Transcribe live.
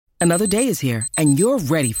Another day is here, and you're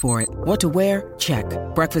ready for it. What to wear? Check.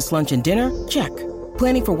 Breakfast, lunch, and dinner? Check.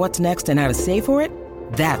 Planning for what's next and how to save for it?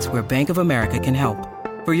 That's where Bank of America can help.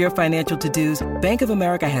 For your financial to-dos, Bank of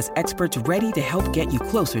America has experts ready to help get you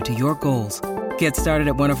closer to your goals. Get started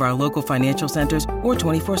at one of our local financial centers or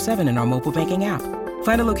 24/7 in our mobile banking app.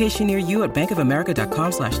 Find a location near you at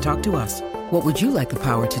bankofamerica.com/talktous. What would you like the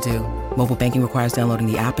power to do? Mobile banking requires downloading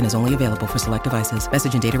the app and is only available for select devices.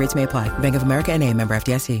 Message and data rates may apply. Bank of America N.A., member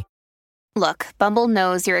FDIC. Look, Bumble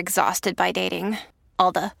knows you're exhausted by dating.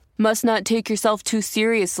 All the must not take yourself too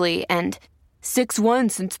seriously and 6'1"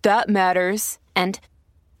 since that matters. And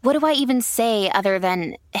what do I even say other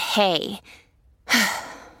than, hey?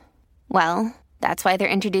 Well, that's why they're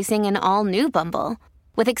introducing an all-new Bumble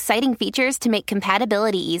with exciting features to make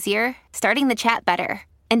compatibility easier, starting the chat better,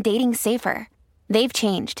 and dating safer. They've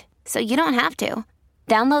changed, so you don't have to.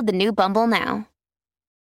 Download the new Bumble now.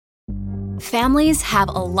 Families have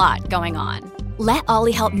a lot going on. Let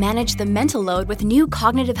Ollie help manage the mental load with new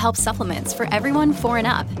cognitive help supplements for everyone 4 and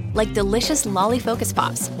up, like delicious Lolly Focus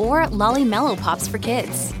Pops or Lolly Mellow Pops for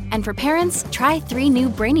kids. And for parents, try 3 new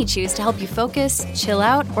Brainy Chews to help you focus, chill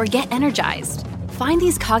out, or get energized. Find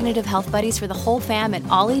these cognitive health buddies for the whole fam at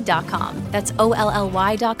ollie.com. That's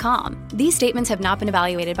OLLY.com. These statements have not been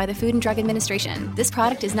evaluated by the Food and Drug Administration. This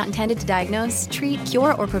product is not intended to diagnose, treat,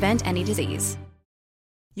 cure, or prevent any disease.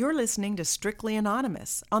 You're listening to Strictly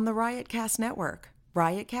Anonymous on the Riotcast Network,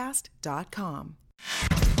 riotcast.com.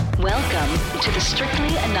 Welcome to the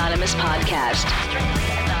Strictly Anonymous Podcast. Strictly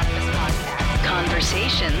Anonymous Podcast.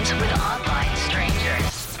 Conversations with online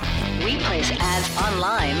strangers. We place ads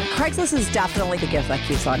online. Craigslist is definitely the gift that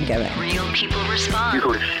keeps on giving. Real people respond. You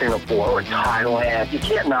go to Singapore or Thailand, you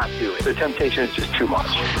can't not do it. The temptation is just too much.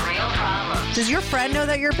 Real problems. Does your friend know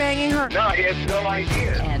that you're banging her? No, he has no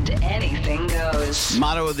idea. And anything goes.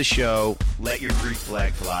 Motto of the show, let your Greek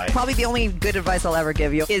flag fly. Probably the only good advice I'll ever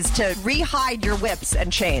give you is to re-hide your whips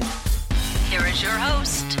and chains. Here is your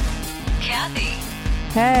host, Kathy.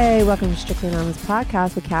 Hey, welcome to Strictly Anonymous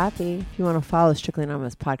Podcast with Kathy. If you want to follow Strictly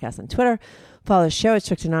Anonymous Podcast on Twitter, follow the show at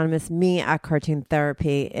Strictly Anonymous, me at Cartoon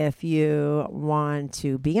Therapy. If you want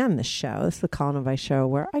to be on the show, this is the Call and Advice show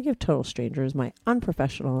where I give total strangers my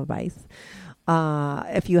unprofessional advice.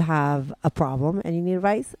 If you have a problem and you need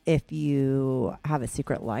advice, if you have a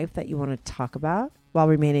secret life that you want to talk about while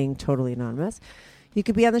remaining totally anonymous, you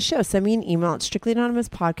could be on the show. Send me an email at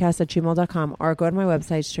strictlyanonymouspodcast@gmail.com or go to my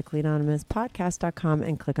website, strictlyanonymouspodcast.com,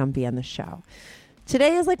 and click on Be on the Show.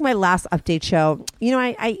 Today is like my last update show. You know,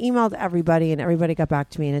 I emailed everybody and everybody got back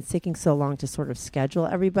to me, and it's taking so long to sort of schedule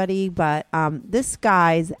everybody. But this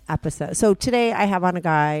guy's episode. So today I have on a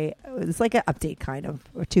guy. It's like an update kind of,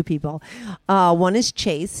 or 2 people. One is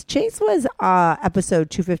Chase. Chase was episode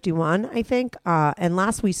 251, I think. And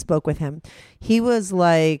last we spoke with him, he was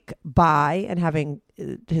like bi and having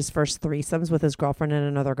his first threesomes with his girlfriend and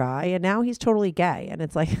another guy. And now he's totally gay. And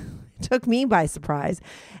it's like... took me by surprise.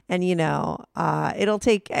 And it won't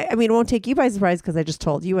take you by surprise because I just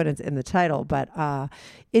told you and it's in the title, but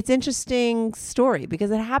it's interesting story because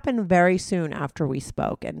it happened very soon after we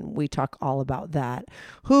spoke, and we talk all about that,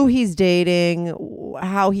 who he's dating,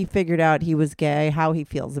 how he figured out he was gay, how he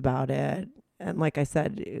feels about it, and like I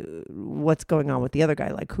said, what's going on with the other guy,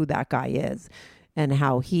 like who that guy is and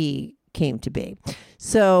how he came to be.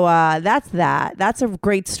 So that's that. That's a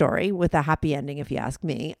great story with a happy ending, if you ask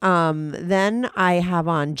me. Then I have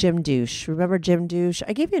on Jim Douche. Remember Jim Douche?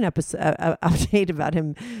 I gave you an update about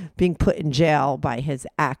him being put in jail by his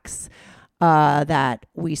ex that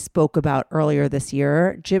we spoke about earlier this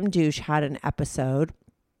year. Jim Douche had an episode.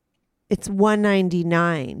 It's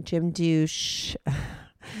 199. Jim Douche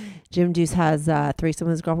has threesome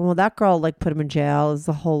with his girlfriend. Well, that girl put him in jail. It's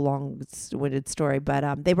a whole long-winded story,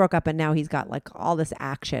 but they broke up, and now he's got all this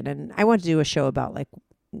action. And I want to do a show about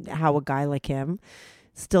how a guy like him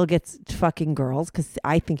still gets fucking girls, because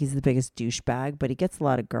I think he's the biggest douchebag, but he gets a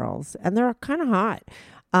lot of girls, and they're kind of hot.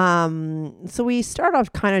 So we start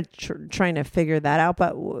off kind of trying to figure that out,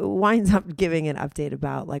 but winds up giving an update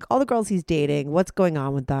about all the girls he's dating, what's going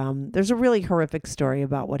on with them. There's a really horrific story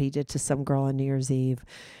about what he did to some girl on New Year's Eve.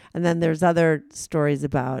 And then there's other stories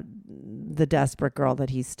about the desperate girl that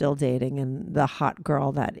he's still dating and the hot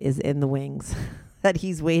girl that is in the wings that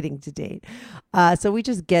he's waiting to date. So we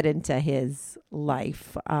just get into his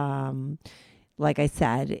life. Like I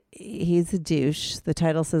said, he's a douche. The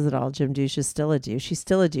title says it all. Jim Douche is still a douche. He's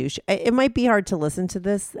still a douche. It might be hard to listen to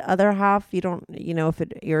this other half. You don't, if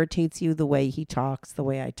it irritates you, the way he talks, the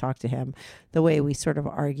way I talk to him, the way we sort of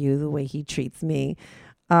argue, the way he treats me.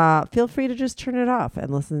 feel free to just turn it off and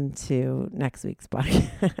listen to next week's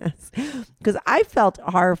podcast. Because I felt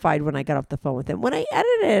horrified when I got off the phone with him. When I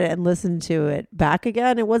edited it and listened to it back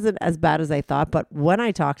again, it wasn't as bad as I thought. But when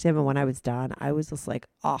I talked to him and when I was done, I was just like,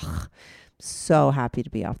 oh, so happy to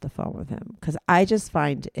be off the phone with him. Because I just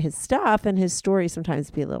find his stuff and his story sometimes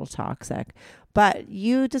be a little toxic. But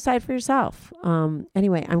you decide for yourself.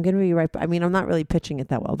 Anyway, I'm going to be right back. I mean, I'm not really pitching it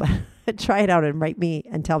that well, but try it out and write me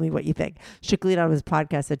and tell me what you think.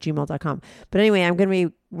 strictlyanonymouspodcast@gmail.com. But anyway, I'm going to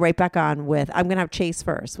be right back on with, I'm going to have Chase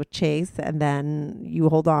first with Chase, and then you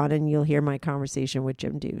hold on and you'll hear my conversation with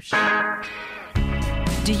Jim Douche.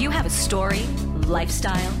 Do you have a story,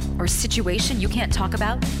 lifestyle, or situation you can't talk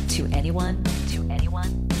about to anyone?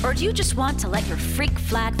 Or do you just want to let your freak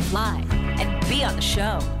flag fly and be on the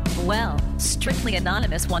show? Well, Strictly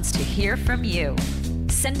Anonymous wants to hear from you.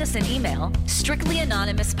 Send us an email,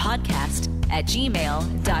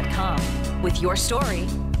 strictlyanonymouspodcast@gmail.com, with your story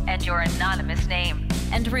and your anonymous name.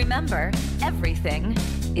 And remember, everything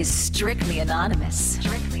is strictly anonymous.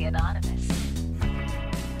 Strictly Anonymous.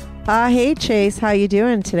 Hey Chase, how you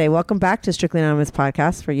doing today? Welcome back to Strictly Anonymous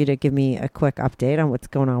Podcast. For you to give me a quick update on what's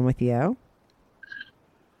going on with you.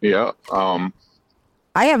 Yeah.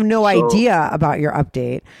 I have no idea about your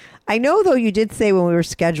update. I know, though, you did say when we were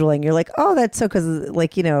scheduling, you're like, oh, that's so, because,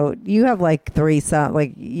 like, you know, you have like threesome,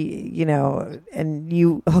 like, you know, and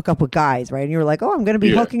you hook up with guys, right? And you were like, oh, I'm going to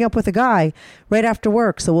be hooking up with a guy right after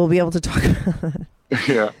work, so we'll be able to talk about it.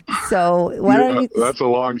 Yeah. So why don't you? That's a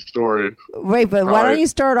long story. Right, but why don't you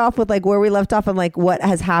start off with like where we left off and like what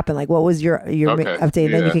has happened? Like, what was your update?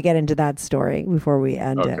 And then you could get into that story before we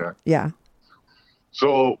end it. Yeah.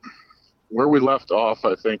 So where we left off,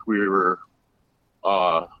 I think we were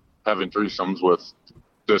having threesomes with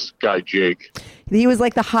this guy, Jake. He was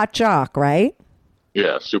like the hot jock, right?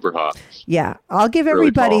 Yeah, super hot. Yeah. I'll give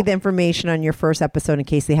everybody the information on your first episode in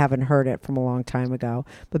case they haven't heard it from a long time ago.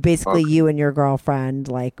 But basically you and your girlfriend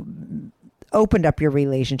like opened up your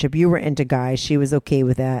relationship. You were into guys. She was okay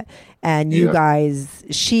with that. And you guys,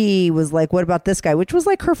 she was like, what about this guy? Which was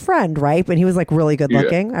like her friend, right? But he was like really good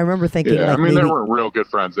looking. I remember thinking like, I mean, they weren't real good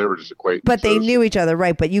friends. They were just acquaintances. But they knew each other,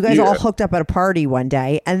 right? But you guys all hooked up at a party one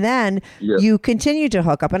day. And then you continued to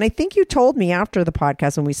hook up. And I think you told me after the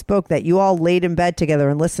podcast when we spoke that you all laid in bed together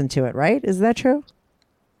and listened to it, right? Is that true?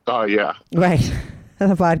 Yeah. Right.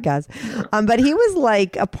 The podcast. But he was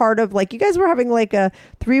like a part of like, you guys were having like a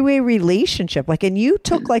 3-way relationship. Like, and you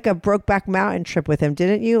took like a Brokeback Mountain trip with him,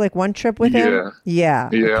 didn't you? Like one trip with him? Yeah.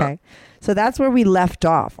 Okay. So that's where we left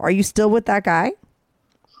off. Are you still with that guy?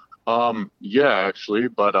 Yeah, actually,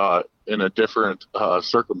 but in a different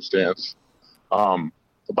circumstance.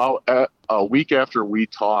 About a week after we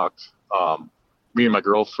talked, me and my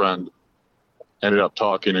girlfriend ended up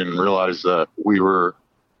talking and realized that we were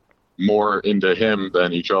more into him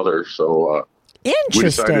than each other. So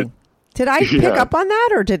interesting. Did I pick up on that,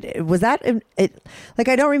 or was that it? Like,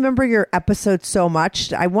 I don't remember your episode so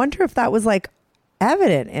much. I wonder if that was like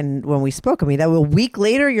evident and when we spoke. I mean, that a week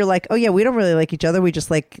later you're like, oh yeah, we don't really like each other, we just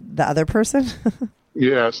like the other person.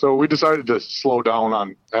 Yeah, so we decided to slow down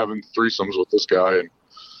on having threesomes with this guy and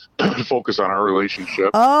focus on our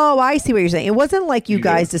relationship. Oh, I see what you're saying. It wasn't like you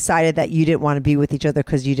guys decided that you didn't want to be with each other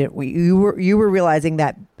because you were realizing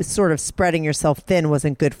that sort of spreading yourself thin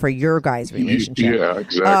wasn't good for your guys' relationship. Yeah,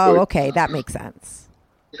 exactly. Oh, okay, that makes sense.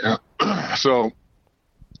 Yeah. So,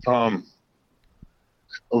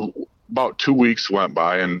 about 2 weeks went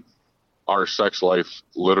by and our sex life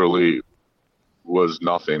literally was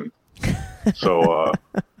nothing. So,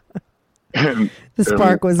 and the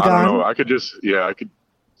spark was gone. I don't know. I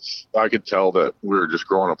could tell that we were just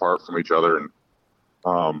growing apart from each other.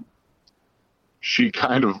 And she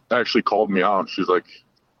kind of actually called me out. She's like,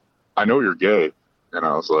 I know you're gay. And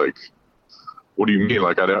I was like, what do you mean?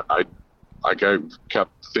 Like, I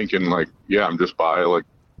kept thinking like, yeah, I'm just bi. I like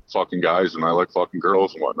fucking guys and I like fucking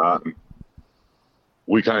girls and whatnot. And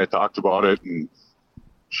we kind of talked about it and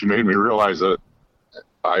she made me realize that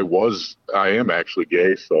I am actually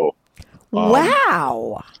gay. So,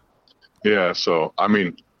 wow. Yeah. So, I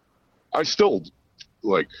mean, I still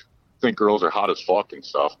like think girls are hot as fuck and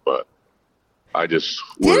stuff, but I just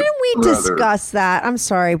didn't we discuss that? I'm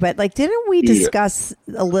sorry, but like, didn't we discuss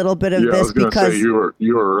a little bit of this? I was gonna because say you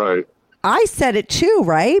were right. I said it too,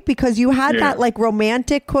 right? Because you had that like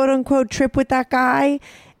romantic quote unquote trip with that guy,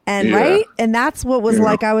 and right, and that's what was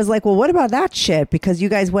like. I was like, well, what about that shit? Because you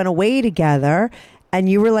guys went away together. And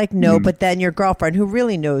you were like, no, but then your girlfriend, who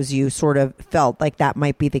really knows you, sort of felt like that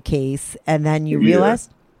might be the case. And then you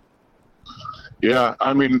realized? Yeah,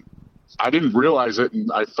 I mean, I didn't realize it, and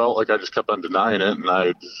I felt like I just kept on denying it, and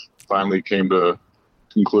I finally came to the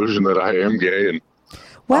conclusion that I am gay. And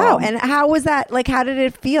Wow. And how was that? Like, how did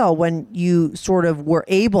it feel when you sort of were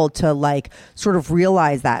able to like sort of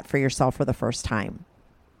realize that for yourself for the first time?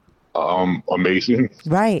 Amazing.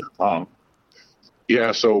 Right.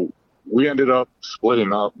 Yeah. So we ended up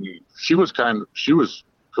splitting up, and she was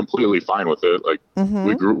completely fine with it. Like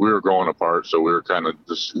we were growing apart. So we were kind of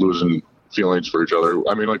just losing feelings for each other.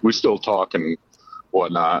 I mean, like we still talk and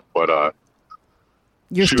whatnot, but,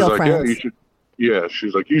 you're she still was like, friends.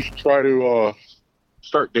 She's like, you should try to,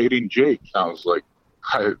 start dating Jake. I was like,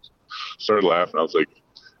 I started laughing. I was like,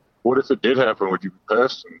 what if it did happen? Would you be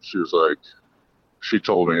pissed? And she was like, she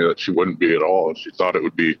told me that she wouldn't be at all. And she thought it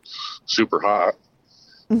would be super hot.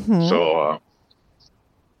 So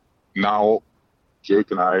now Jake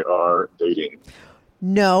and I are dating.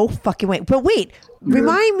 No fucking way. But wait,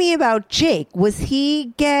 remind me about Jake. Was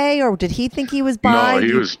he gay or did he think he was bi? No,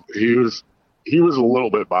 he was a little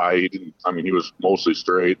bit bi. He was mostly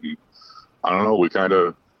straight. And I don't know. We kind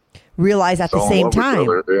of realized at the same time.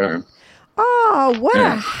 Yeah. Oh, what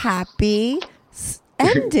a happy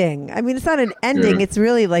ending. I mean, it's not an ending. It's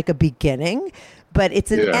really like a beginning, but it's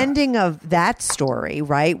an ending of that story,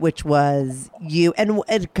 right? Which was you, and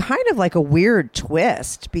kind of like a weird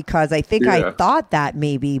twist because I think I thought that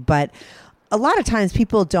maybe, but a lot of times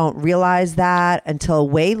people don't realize that until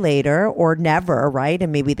way later or never, right?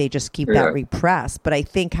 And maybe they just keep that repressed. But I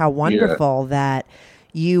think how wonderful that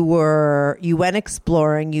you went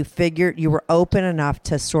exploring, you figured you were open enough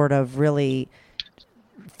to sort of really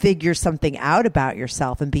figure something out about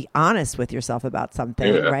yourself and be honest with yourself about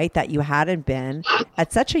something, right? That you hadn't been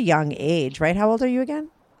at such a young age, right? How old are you again?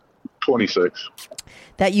 26.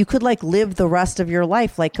 That you could like live the rest of your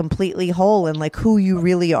life like completely whole and like who you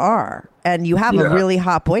really are. And you have a really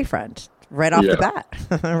hot boyfriend right off the bat,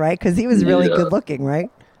 right? Because he was really good looking, right?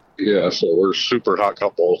 Yeah, so we're a super hot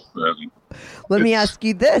couple. And let me ask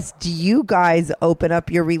you this. Do you guys open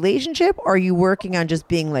up your relationship or are you working on just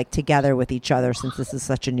being like together with each other since this is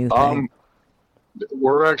such a new thing?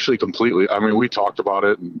 We're actually completely, we talked about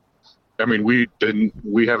it. And we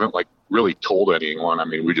haven't like really told anyone. I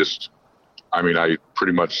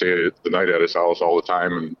pretty much say it the night at his house all the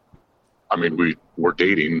time. And we're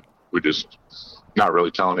dating. We just not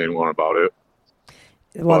really telling anyone about it.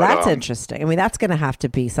 Well, that's interesting. That's going to have to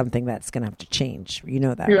be something that's going to have to change. You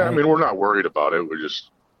know that, yeah, right? We're not worried about it. We just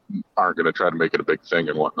aren't going to try to make it a big thing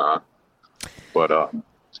and whatnot. But,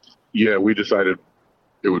 we decided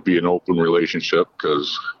it would be an open relationship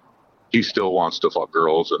because he still wants to fuck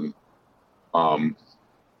girls and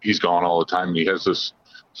he's gone all the time. And he has this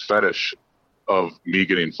fetish of me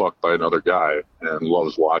getting fucked by another guy and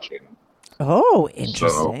loves watching. Oh,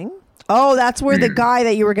 interesting. That's where the guy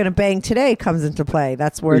that you were going to bang today comes into play.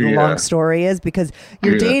 That's where the long story is because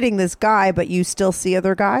you're dating this guy, but you still see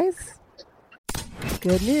other guys?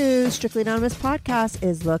 Good news. Strictly Anonymous Podcast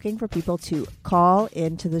is looking for people to call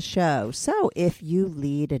into the show. So if you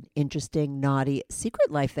lead an interesting, naughty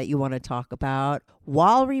secret life that you want to talk about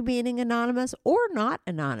while remaining anonymous or not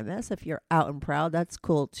anonymous, if you're out and proud, that's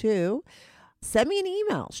cool too. Send me an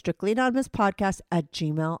email,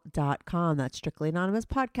 strictlyanonymouspodcast@gmail.com. That's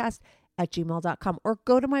strictlyanonymouspodcast@gmail.com. Or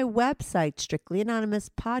go to my website,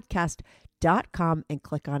 strictlyanonymouspodcast.com, and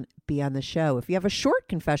click on Be on the Show. If you have a short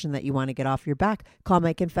confession that you want to get off your back, call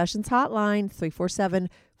my confessions hotline,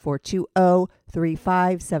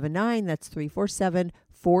 347-420-3579. That's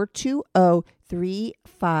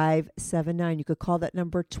 347-420-3579. You could call that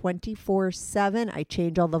number 24/7. I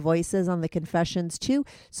change all the voices on the confessions too,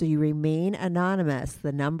 so you remain anonymous.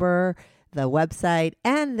 The number, the website,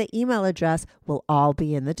 and the email address will all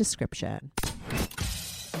be in the description.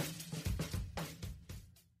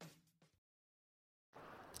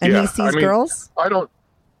 And he sees girls? I don't.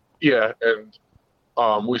 Yeah, and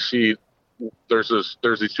we see there's these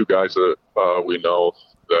two guys that we know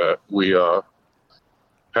that we have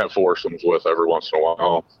foursomes with every once in a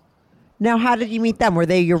while. Now, how did you meet them? Were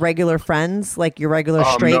they your regular friends, like your regular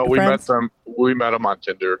straight friends? No, we met them on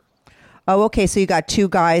Tinder. Oh, okay. So you got two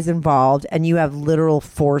guys involved, and you have literal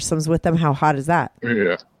foursomes with them. How hot is that?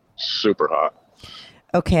 Yeah, super hot.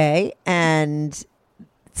 Okay, and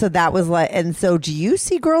so that was like, and so do you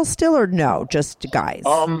see girls still, or no, just guys?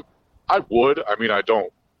 I would. I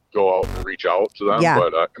don't go out and reach out to them,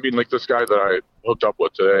 but like this guy that I hooked up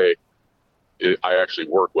with today, I actually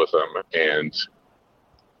work with him, and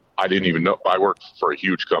I didn't even know. I worked for a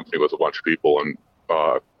huge company with a bunch of people, and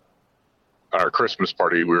at our Christmas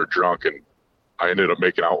party, we were drunk, and I ended up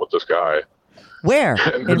making out with this guy. Where?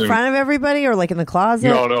 In front of everybody, or like in the closet?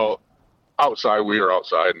 No. Outside. We were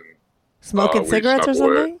outside and smoking cigarettes or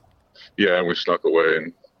something. Yeah, and we snuck away,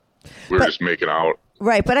 and We were just making out.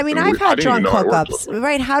 Right. But I mean, I've had drunk hookups,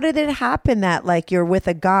 right? How did it happen that like you're with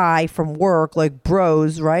a guy from work, like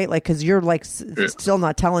bros, right? Like, cause you're like still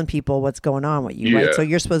not telling people what's going on with you, right? So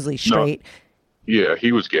you're supposedly straight. No. Yeah.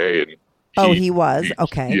 He was gay. And he was.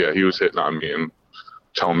 Okay. Yeah. He was hitting on me and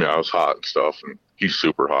telling me I was hot and stuff. And he's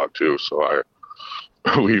super hot too. So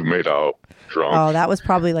we made out drunk. Oh, that was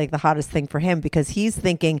probably like the hottest thing for him because he's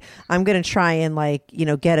thinking, I'm going to try and like,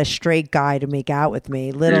 get a straight guy to make out with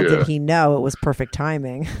me. Little did he know it was perfect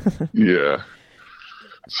timing. Yeah.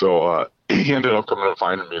 So he ended up coming and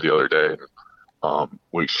finding me the other day.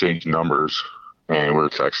 We exchanged numbers and we were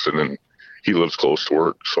texting, and he lives close to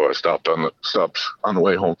work. So I stopped on the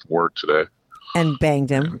way home from work today. And banged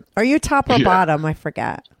him. Are you top or bottom? I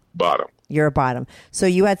forget. Bottom. You're a bottom. So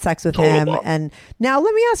you had sex with him. Bottom. And now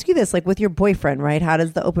let me ask you this, like with your boyfriend, right? How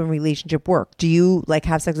does the open relationship work? Do you like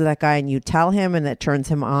have sex with that guy and you tell him and that turns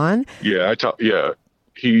him on? Yeah,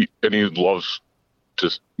 he loves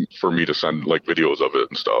just for me to send like videos of it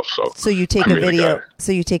and stuff. So you take a video.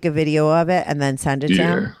 So you take a video of it and then send it to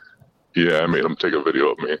him? Yeah, I made him take a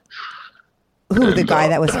video of me. Who, the guy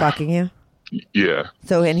that was fucking you? Yeah.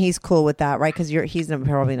 So, and he's cool with that, right? Because he's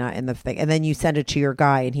probably not in the thing. And then you send it to your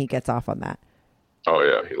guy and he gets off on that. Oh,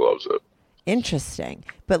 yeah. He loves it. Interesting.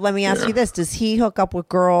 But let me ask you this. Does he hook up with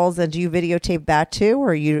girls and do you videotape that too?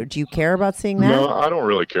 Or do you care about seeing that? No, I don't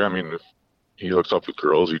really care. I mean, if he hooks up with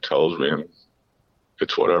girls, he tells me, and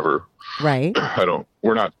it's whatever. Right.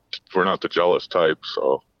 We're not the jealous type.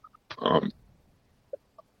 So, I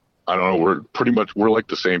don't know. We're like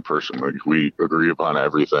the same person. Like we agree upon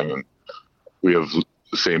everything, and we have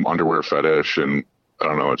the same underwear fetish, and I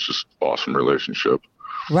don't know. It's just awesome relationship.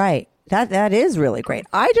 Right. That is really great.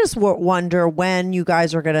 I just wonder when you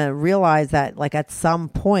guys are going to realize that, like at some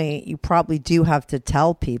point, you probably do have to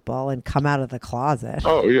tell people and come out of the closet.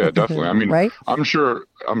 Oh yeah, definitely. I mean, right? I'm sure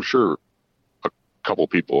a couple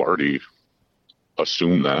people already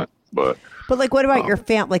assume that, but like, what about your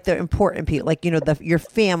family? Like the important people, like your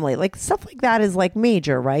family, like stuff like that is like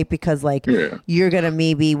major, right? Because like you're gonna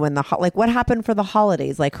maybe when like what happened for the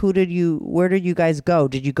holidays? Like where did you guys go?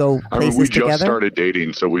 Did you go places we together? just started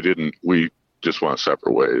dating, so we just went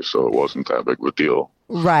separate ways, so it wasn't that big of a deal.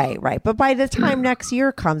 Right. But by the time next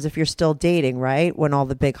year comes, if you're still dating, right, when all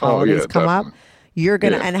the big holidays come up, you're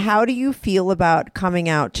gonna. And how do you feel about coming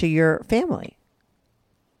out to your family?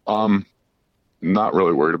 Not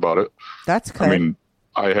really worried about it. That's good. I mean,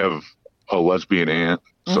 I have a lesbian aunt,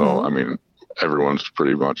 so I mean, everyone's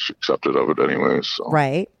pretty much accepted of it anyways. So.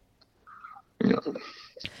 Right. Yeah.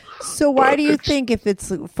 So why do you think if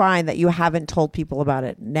it's fine that you haven't told people about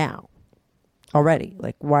it now already?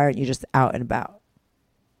 Like, why aren't you just out and about?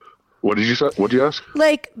 What did you say? What did you ask?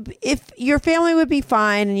 Like, if your family would be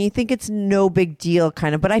fine and you think it's no big deal,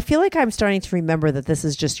 kind of. But I feel like I'm starting to remember that this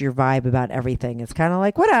is just your vibe about everything. It's kind of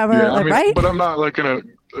like, whatever, yeah, like, I mean, right? But I'm not like I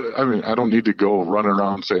don't need to go running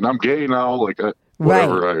around saying I'm gay now. Like,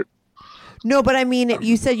 whatever. Right. No, but I mean,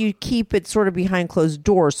 you said you keep it sort of behind closed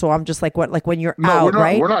doors. So I'm just like, what? Like when you're out,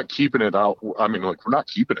 right? We're not keeping it out. I mean, like we're not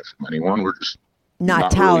keeping it from anyone. We're just not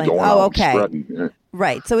telling. Really Okay.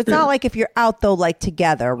 Right. So it's not like if you're out though, like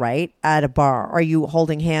together, right? At a bar, are you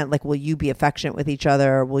holding hand? Like, will you be affectionate with each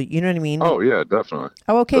other? Will you know what I mean? Oh yeah, definitely.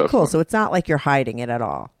 Oh, okay, definitely. Cool. So it's not like you're hiding it at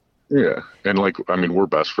all. Yeah. And like, I mean, we're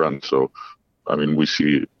best friends. So, I mean, we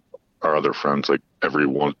see our other friends like every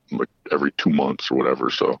 2 months or whatever.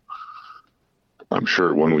 So I'm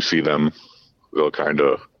sure when we see them, they'll kind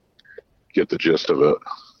of get the gist of it.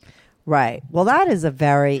 Right. Well, that is a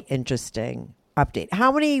very interesting update.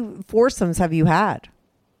 How many foursomes have you had?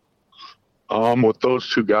 With those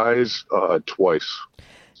two guys, twice.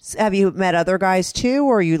 Have you met other guys too,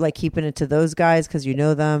 or are you like keeping it to those guys because you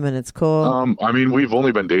know them and it's cool? I mean, we've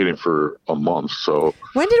only been dating for a month, so.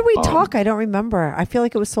 When did we talk? I don't remember. I feel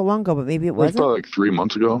like it was so long ago, but maybe it wasn't. Probably like 3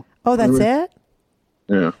 months ago. Oh, that's it?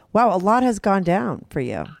 Yeah. Wow, a lot has gone down for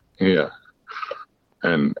you. Yeah.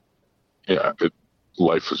 And yeah,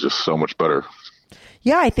 life is just so much better.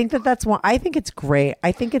 Yeah, I think that's one. I think it's great.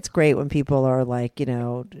 I think it's great when people are like,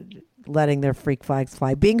 letting their freak flags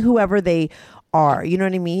fly, being whoever they are. You know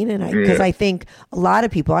what I mean? And because I think a lot of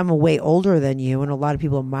people, I'm way older than you, and a lot of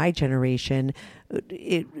people in my generation,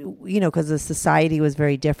 because the society was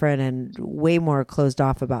very different and way more closed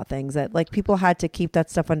off about things. That like people had to keep that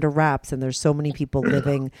stuff under wraps, and there's so many people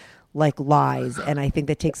living like lies, and I think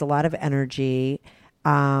that takes a lot of energy.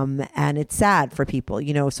 And it's sad for people,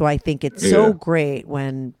 so I think it's so great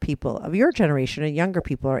when people of your generation and younger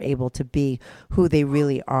people are able to be who they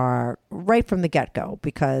really are right from the get-go,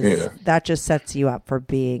 because that just sets you up for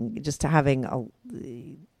having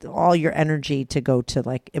all your energy to go to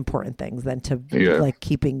like important things than to like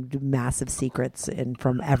keeping massive secrets in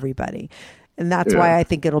from everybody. And that's why I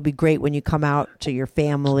think it'll be great when you come out to your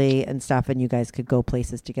family and stuff, and you guys could go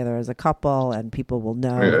places together as a couple, and people will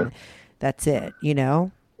know. And that's it, you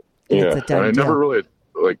know. Yeah, and I never really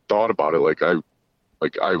like thought about it. Like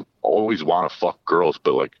I always want to fuck girls,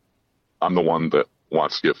 but like I'm the one that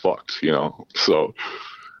wants to get fucked, you know. So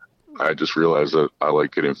I just realized that I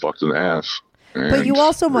like getting fucked in the ass. But you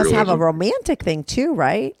also must have a romantic thing too,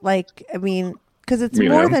 right? Like, I mean, because it's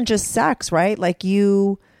more than just sex, right? Like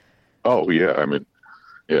you. Oh yeah, I mean,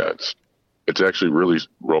 yeah, it's actually really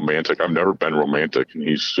romantic. I've never been romantic, and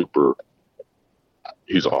he's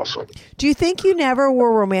awesome. Do you think you never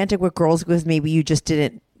were romantic with girls because maybe you just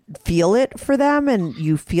didn't feel it for them, and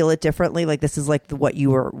you feel it differently? Like this is like what you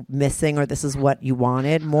were missing, or this is what you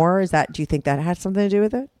wanted more? Is that? Do you think that had something to do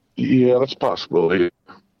with it? Yeah, that's possible.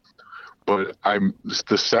 But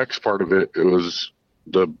the sex part of it.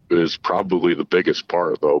 Is probably the biggest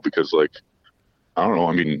part though, because like I don't know.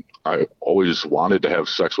 I mean, I always wanted to have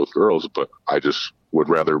sex with girls, but I just would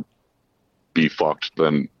rather be fucked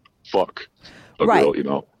than fuck a girl, you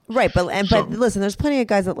know. Right, but listen, there's plenty of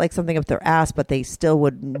guys that like something up their ass, but they still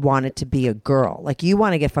would want it to be a girl. Like you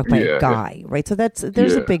want to get fucked by a guy, right? So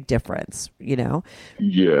there's a big difference, you know.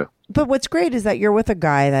 Yeah. But what's great is that you're with a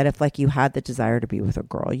guy that if like you had the desire to be with a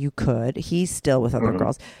girl, you could. He's still with other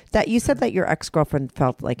girls. That you said that your ex-girlfriend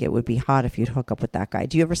felt like it would be hot if you'd hook up with that guy.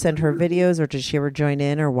 Do you ever send her videos, or does she ever join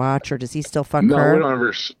in or watch, or does he still fuck her? We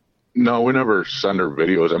never send her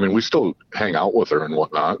videos. I mean, we still hang out with her and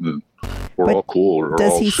whatnot, and we're all cool. We're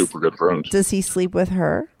all super good friends. Does he sleep with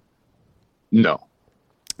her? No.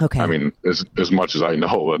 Okay. I mean, as much as I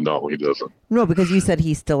know, no, he doesn't. No, because you said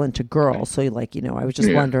he's still into girls. So, like, you know, I was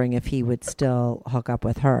just wondering if he would still hook up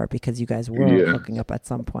with her because you guys were hooking up at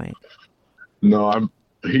some point. No,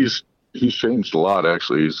 he's changed a lot,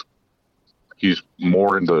 actually. He's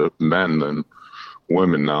more into men than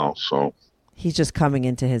women now, so. He's just coming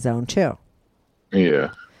into his own, too.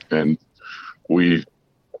 Yeah, and we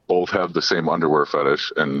both have the same underwear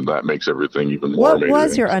fetish, and that makes everything even more amazing. What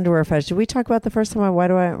was your underwear fetish? Did we talk about the first time? Why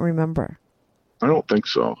do I don't remember? I don't think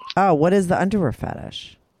so. Oh, what is the underwear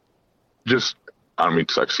fetish? Just, I mean,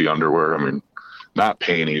 sexy underwear. I mean, not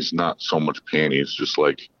panties, not so much panties, just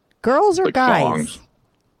like girls or like guys?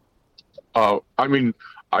 Thongs. I mean,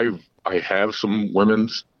 I have some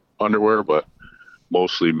women's underwear, but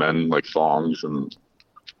mostly men, like thongs and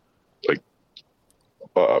like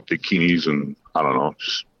bikinis, and I don't know,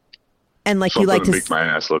 just. And like something you like to make my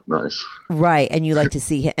ass look nice, right? And you like to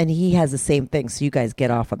see, and he has the same thing, so you guys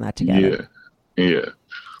get off on that together. Yeah.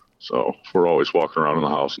 So we're always walking around in the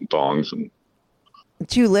house in thongs. And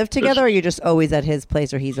do you live together, or are you just always at his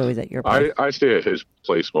place, or he's always at your place? I stay at his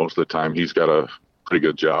place most of the time. He's got a pretty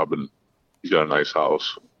good job, and he's got a nice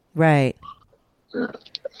house. Right.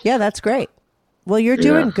 Yeah, that's great. Well, you're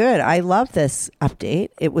doing good. I love this update.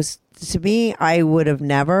 It was, to me, I would have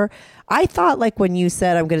never. I thought, like, when you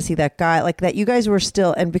said, I'm going to see that guy, like, that you guys were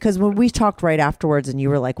still, and because when we talked right afterwards and you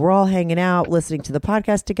were like, we're all hanging out, listening to the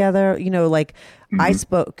podcast together, you know, like, I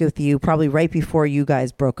spoke with you probably right before you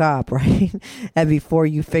guys broke up, right? And before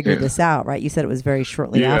you figured this out, right? You said it was very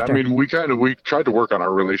shortly after. Yeah, I mean, we tried to work on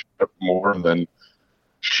our relationship more, and then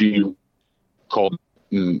she called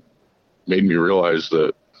and made me realize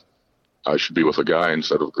that I should be with a guy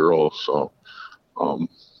instead of a girl. So, I'm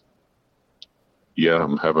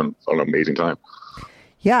having an amazing time.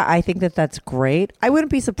 Yeah, I think that's great. I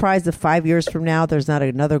wouldn't be surprised if 5 years from now there's not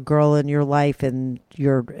another girl in your life and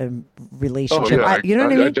your relationship. Oh, yeah. You know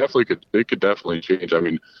what I mean? It could definitely change. I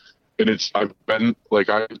mean, and I've been like,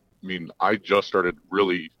 I just started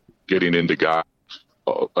really getting into guys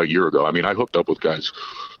a year ago. I mean, I hooked up with guys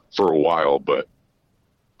for a while, but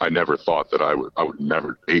I never thought that I would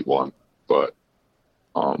never date one. But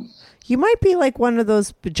you might be like one of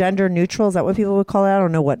those gender neutral. Is that what people would call it? I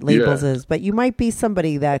don't know what labels is, but you might be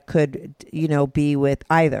somebody that could, you know, be with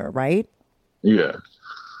either, right? Yeah.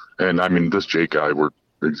 And I mean, this Jake guy, we're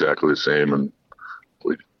exactly the same, and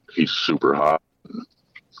he's super hot.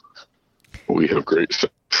 We have great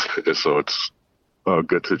sex, so it's a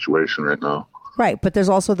good situation right now. Right, but there's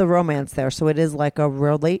also the romance there, so it is like a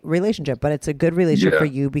real relationship, but it's a good relationship for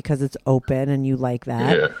you because it's open and you like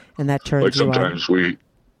that, and that turns you on.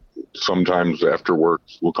 Sometimes after work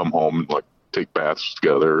we'll come home and like take baths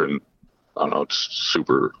together, and I don't know, it's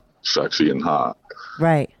super sexy and hot.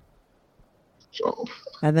 Right. So.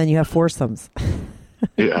 And then you have foursomes.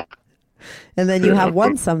 Yeah. And then you have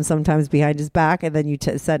one sometimes behind his back, and then you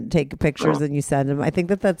take pictures and you send him. I think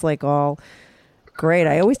that's like all great.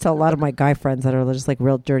 I always tell a lot of my guy friends that are just like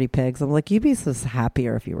real dirty pigs. I'm like, you'd be so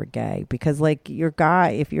happier if you were gay, because like your guy,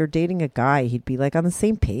 if you're dating a guy, he'd be like on the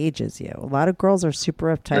same page as you. A lot of girls are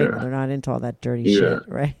super uptight and they're not into all that dirty shit,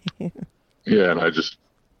 right? Yeah, and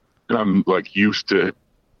I'm like used to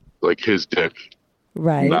like his dick.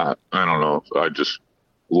 Right. I don't know. I just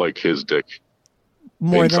like his dick.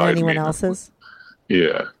 More than anyone else's?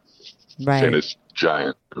 Yeah. Right. And it's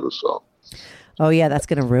giant, so. Oh, yeah, that's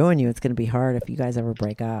going to ruin you. It's going to be hard if you guys ever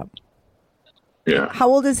break up. Yeah. How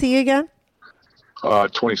old is he again?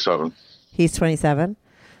 27. He's 27?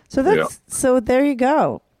 So there you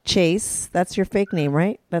go. Chase, that's your fake name,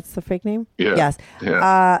 right? That's the fake name? Yeah. Yes.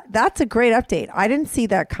 Yeah. That's a great update. I didn't see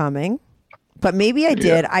that coming, but maybe I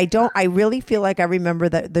did. I really feel like I remember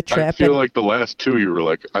the trip. I feel like the last two you were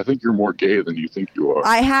like, I think you're more gay than you think you are.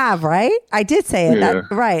 I have, right? I did say it.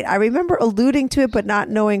 Right. I remember alluding to it, but not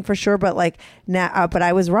knowing for sure. But like now, but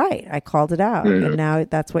I was right. I called it out. Yeah. And now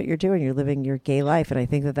that's what you're doing. You're living your gay life. And I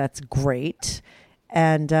think that that's great.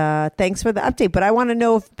 And thanks for the update. But I want to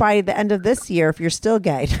know if by the end of this year, if you're still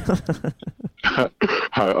gay.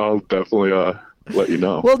 I'll definitely let you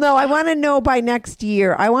know. Well, no, I want to know by next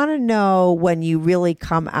year. I want to know when you really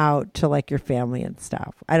come out to like your family and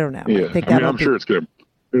stuff. I don't know. Yeah, I'm sure it's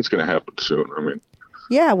gonna happen soon. I mean,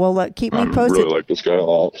 yeah. Well, keep me posted. I really like this guy a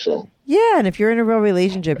lot. So yeah, and if you're in a real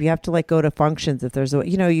relationship, you have to like go to functions. If there's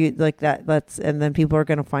you like that. And then people are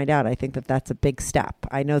going to find out. I think that that's a big step.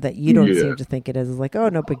 I know that you don't seem to think it is. It's like, oh,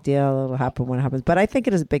 no big deal. It'll happen when it happens. But I think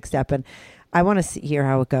it is a big step, and I want to hear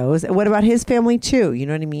how it goes. What about his family too? You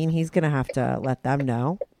know what I mean? He's going to have to let them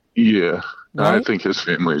know. Yeah, right? I think his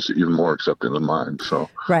family is even more accepting than mine. So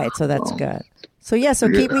right, so that's good. So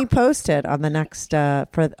keep me posted on the next on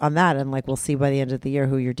that, and like we'll see by the end of the year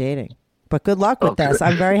who you're dating. But good luck with this.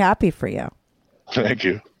 I'm very happy for you. Thank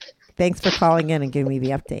you. Thanks for calling in and giving me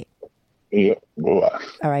the update. Yeah. Bye.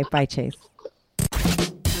 All right. Bye, Chase.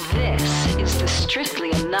 This is the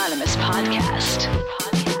Strictly Anonymous podcast.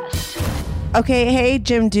 Okay. Hey,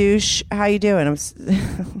 Jim Douche. How you doing?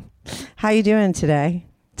 How you doing tonight,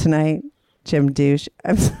 Jim Douche?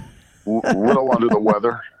 Little under the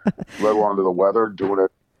weather. Doing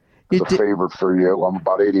it as a favor for you. I'm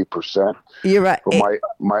about 80%. You're right. But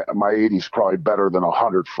my 80 is probably better than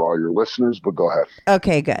 100 for all your listeners, but go ahead.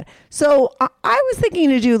 Okay, good. So I was thinking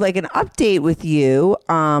to do like an update with you.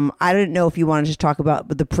 I didn't know if you wanted to talk about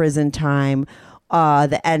the prison time,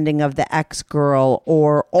 the ending of the ex-girl,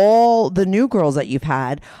 or all the new girls that you've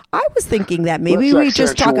had. I was thinking that maybe we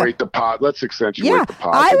just talk. Let's accentuate the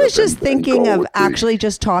pod. I was just thinking of actually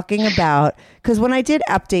just talking about, because when I did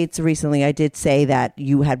updates recently, I did say that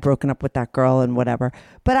you had broken up with that girl and whatever.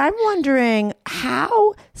 But I'm wondering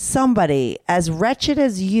how somebody as wretched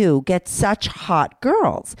as you gets such hot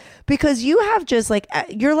girls, because you have just like,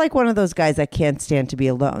 you're like one of those guys that can't stand to be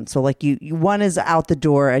alone. So like you one is out the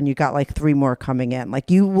door and you got like 3 more coming in.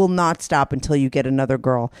 Like you will not stop until you get another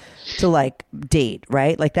girl to like date,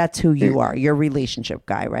 right? Like that's who you are. You're a relationship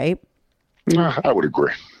guy, right? I would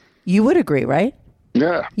agree. You would agree, right?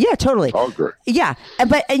 Yeah. Yeah, totally. I'll agree. Yeah.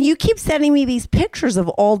 And you keep sending me these pictures of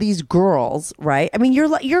all these girls, right? I mean,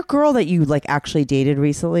 your girl that you like actually dated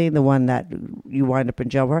recently, the one that you wind up in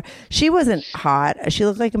jail for, she wasn't hot. She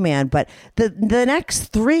looked like a man, but the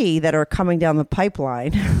next 3 that are coming down the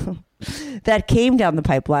pipeline that came down the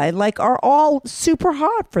pipeline, like, are all super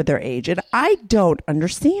hot for their age. And I don't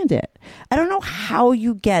understand it. I don't know how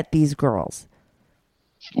you get these girls.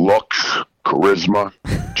 Looks, charisma,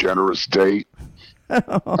 generous date.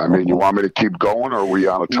 I mean, you want me to keep going, or are we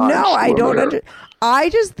on a time? No, I don't. I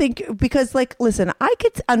just think, because, like, listen, I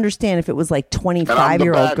could understand if it was like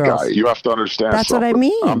 25-year-old girls. Guy. You have to understand. That's something. What I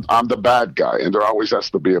mean. I'm the bad guy, and there always has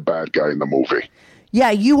to be a bad guy in the movie.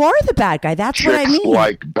 Yeah, you are the bad guy. That's Chicks what I mean.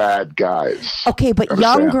 Like bad guys. Okay, but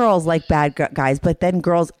young girls like bad guys. But then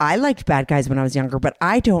girls, I liked bad guys when I was younger, but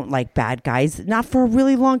I don't like bad guys, not for a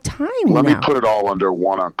really long time. Let me put it all under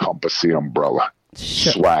one encompassing umbrella.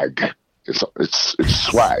 Sure. Swag. It's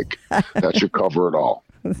swag. That should cover it all.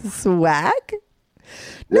 Swag?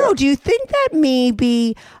 No, do you think that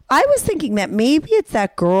maybe, I was thinking that maybe it's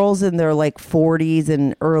that girls in their like 40s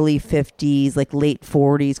and early 50s, like late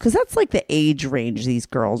 40s, because that's like the age range these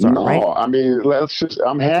girls are, right? No, I mean,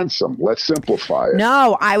 I'm handsome. Let's simplify it.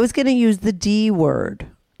 No, I was going to use the D word.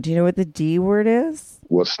 Do you know what the D word is?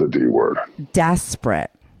 What's the D word?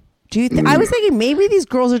 Desperate. Do you? I was thinking maybe these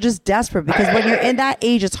girls are just desperate, because when you're in that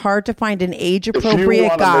age, it's hard to find an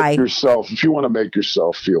age-appropriate guy. If you want to make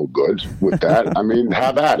yourself feel good with that, I mean,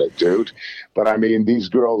 have at it, dude. But I mean, these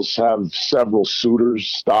girls have several suitors,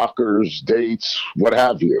 stalkers, dates, what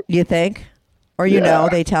have you. You think? Or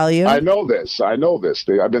they tell you? I know this.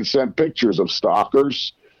 I've been sent pictures of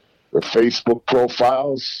stalkers, their Facebook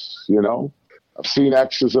profiles, I've seen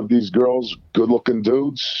exes of these girls, good-looking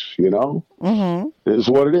dudes, Mm-hmm. It is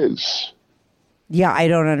what it is. Yeah, I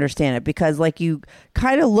don't understand it because, you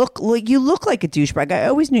kind of look like a douchebag. I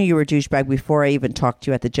always knew you were a douchebag before I even talked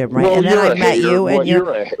to you at the gym, right? Well, and then I met you,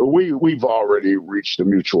 and we've already reached a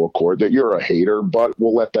mutual accord that you're a hater, but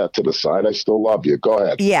we'll let that to the side. I still love you. Go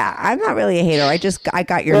ahead. Yeah, I'm not really a hater. I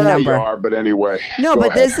got your number. You are, but anyway. No,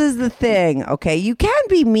 but this is the thing. Okay, you can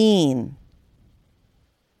be mean.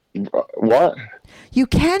 What? You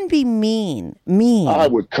can be mean. I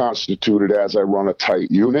would constitute it as I run a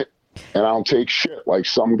tight unit. And I don't take shit like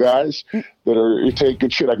some guys that are taking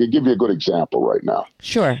shit. I could give you a good example right now.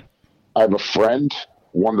 Sure. I have a friend,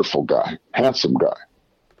 wonderful guy, handsome guy.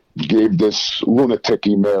 Gave this lunatic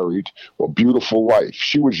he married a beautiful life.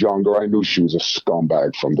 She was younger. I knew she was a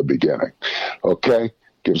scumbag from the beginning. Okay?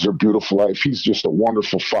 Gives her a beautiful life. He's just a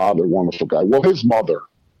wonderful father, wonderful guy. Well, his mother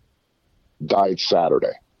died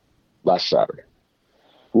last Saturday.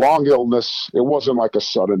 Long illness. It wasn't like a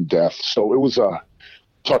sudden death. So it was a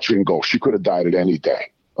touch and go. She could have died at any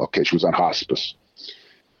day. Okay, she was on hospice.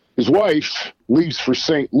 His wife leaves for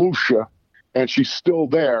St. Lucia, and she's still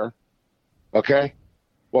there. Okay?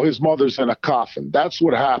 Well, his mother's in a coffin. That's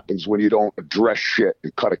what happens when you don't address shit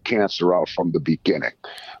and cut a cancer out from the beginning.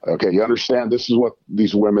 Okay, you understand? This is what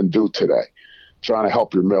these women do today. Trying to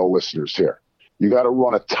help your male listeners here. You got to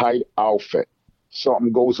run a tight outfit.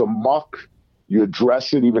 Something goes amok, you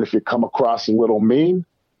address it, even if you come across a little mean,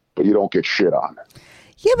 but you don't get shit on it.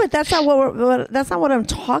 Yeah, but that's not what I'm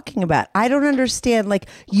talking about. I don't understand.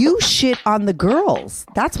 You shit on the girls.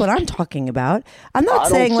 That's what I'm talking about. I'm not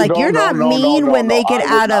saying you're not mean when they get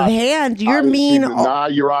out of hand. You're mean. Nah,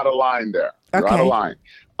 you're out of line there. You're okay. Out of line.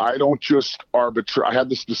 I don't just arbitrate. I had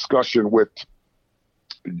this discussion with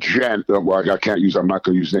Jen. Well, I'm not going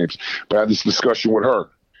to use names, but I had this discussion with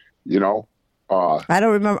her. I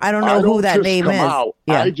don't remember. I don't know who that name is.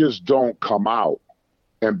 Yeah. I just don't come out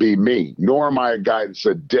and be me, nor am I a guy that's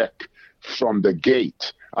a dick from the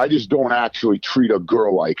gate. I just don't actually treat a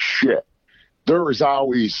girl like shit. There is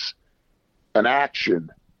always an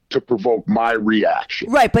action to provoke my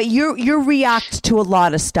reaction. Right, but you react to a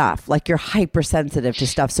lot of stuff. You're hypersensitive to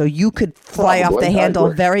stuff, so you could fly off the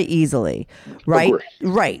handle very easily. Right?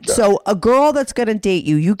 Right. Yeah. So a girl that's going to date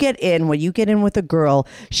you, when you get in with a girl,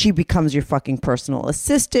 she becomes your fucking personal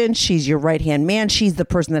assistant. She's your right-hand man. She's the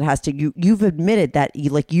person that has to, you've admitted that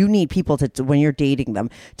you need people to, when you're dating them,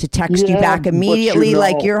 to text you back immediately.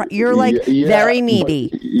 You're very needy.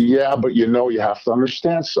 But you have to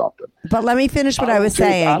understand something. But let me finish what I was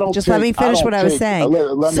saying. Let me finish what I was saying.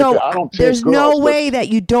 There's no way that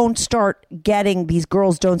you don't start getting, these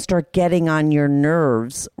girls don't start getting on your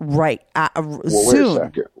nerves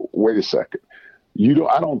soon. Wait a second. You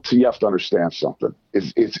have to understand something.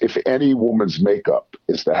 It's if any woman's makeup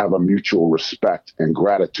is to have a mutual respect and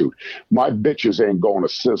gratitude. My bitches ain't going to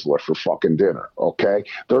Sizzler for fucking dinner, okay?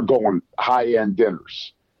 They're going high-end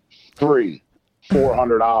dinners.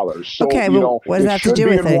 $400. So, okay, well, what does that have to do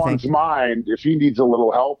with anything? One's mind, if he needs a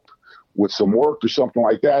little help with some work or something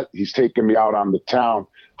like that, he's taking me out on the town,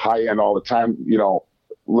 high end all the time.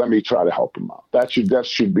 Let me try to help him out. That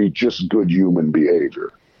should be just good human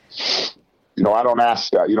behavior. I don't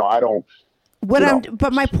ask that. I don't.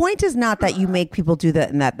 But my point is not that you make people do that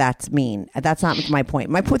and that's mean. That's not my point.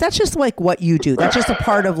 My point, that's just what you do. That's just a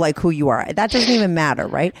part of who you are. That doesn't even matter,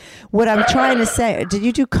 right? What I'm trying to say, did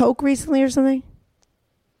you do coke recently or something?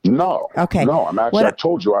 No. Okay. No, I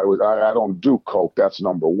told you I don't do coke. That's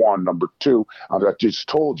number one. Number two, I just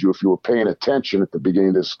told you, if you were paying attention at the beginning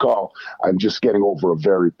of this call, I'm just getting over a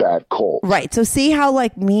very bad cold. Right. So see how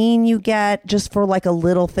mean you get just for a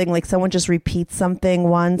little thing, someone just repeats something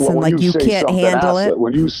once and you can't handle it.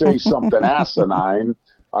 When you say something asinine,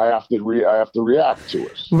 I have to react to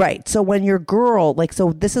it. Right. So when your girl,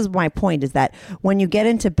 so this is my point, is that when you get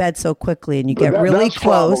into bed so quickly and you get really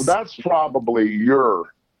close. That's probably your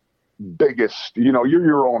biggest, you're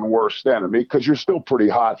your own worst enemy, because you're still pretty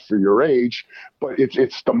hot for your age, but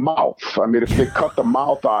it's the mouth. I mean, if they cut the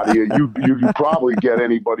mouth out of you, you probably get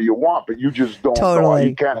anybody you want, but you just don't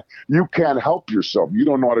totally know. You can't help yourself. You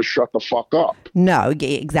don't know how to shut the fuck up. No,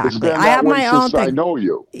 exactly. I have my own thing. I know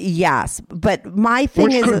you. Yes, but my thing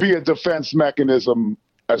which could be a defense mechanism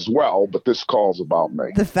as well, but this call's about me.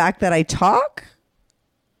 The fact that I talk?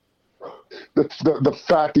 The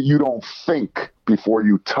fact that you don't think before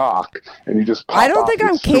you talk and you just pop I don't think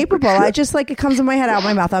I'm capable. Shit. I just it comes in my head, out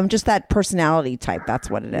my mouth. I'm just that personality type. That's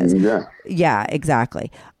what it is. Yeah. Yeah,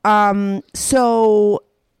 exactly. So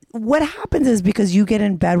what happens is because you get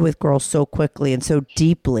in bed with girls so quickly and so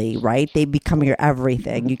deeply, right? They become your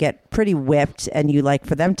everything. You get pretty whipped and you like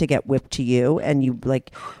for them to get whipped to you and you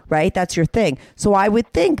like, right? That's your thing. So I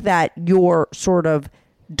would think that your sort of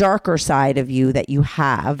darker side of you that you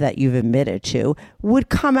have, that you've admitted to, would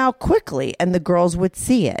come out quickly and the girls would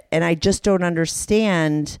see it. And I just don't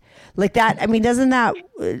understand like that. I mean, doesn't that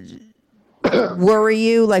worry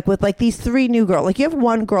you? Like with like these 3 new girls, like you have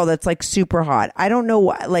one girl that's like super hot. I don't know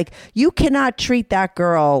why, like you cannot treat that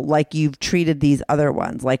girl like you've treated these other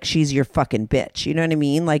ones, like she's your fucking bitch. You know what I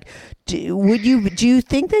mean? Like, do you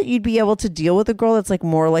think that you'd be able to deal with a girl that's like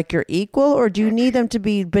more like your equal, or do you need them to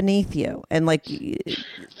be beneath you? And like,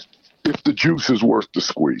 if the juice is worth the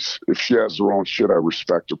squeeze, if she has her own shit, I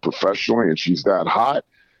respect her professionally, and she's that hot,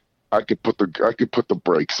 I could put the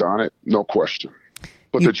brakes on it, no question.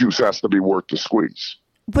 But the juice has to be worth the squeeze.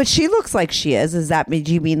 But she looks like she is. Is that,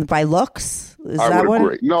 do you mean by looks? I would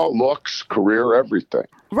agree. No, looks, career, everything.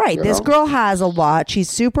 Right. This girl has a lot. She's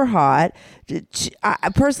super hot.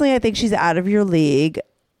 Personally, I think she's out of your league.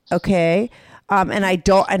 Okay. And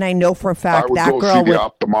I know for a fact that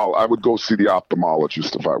girl I would go see the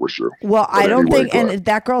ophthalmologist if I were sure. Well, I don't think, and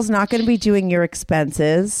that girl's not going to be doing your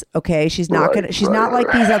expenses. Okay, she's not not like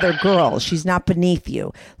these other girls. She's not beneath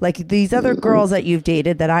you. Like these other girls that you've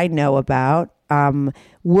dated that I know about,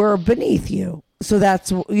 were beneath you. So that's,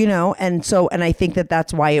 and I think that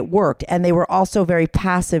that's why it worked. And they were also very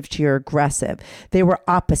passive to your aggressive. They were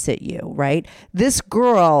opposite you, right? This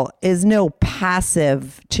girl is no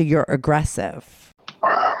passive to your aggressive.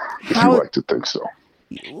 If you like to think so.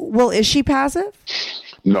 Well, is she passive?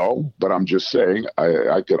 No, but I'm just saying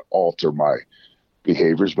I could alter my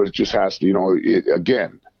behaviors, but it just has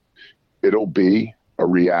to, it'll be a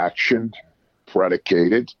reaction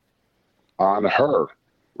predicated on her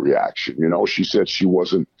reaction. She said she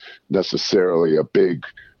wasn't necessarily a big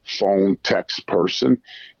phone text person,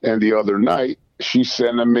 and the other night she's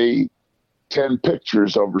sending me 10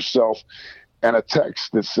 pictures of herself and a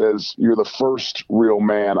text that says, "You're the first real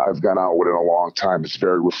man I've gone out with in a long time." It's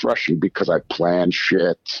very refreshing because I plan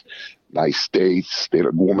shit, nice dates. The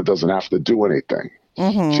woman doesn't have to do anything.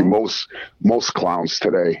 Mm-hmm. Most clowns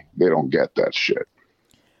today, they don't get that shit.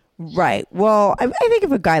 Right. Well, I think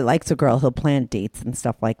if a guy likes a girl, he'll plan dates and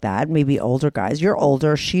stuff like that. Maybe older guys. You're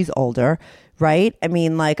older. She's older. Right. I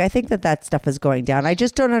mean, like, I think that stuff is going down. I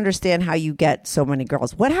just don't understand how you get so many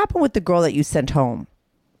girls. What happened with the girl that you sent home?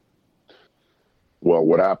 Well,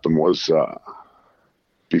 what happened was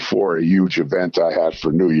before a huge event I had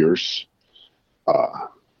for New Year's,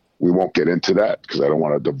 we won't get into that because I don't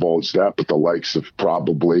want to divulge that, but the likes of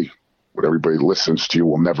probably what everybody listens to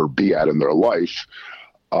will never be at in their life.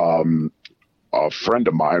 A friend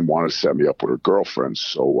of mine wanted to set me up with her girlfriend,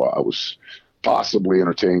 so I was possibly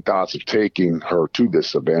entertaining thoughts of taking her to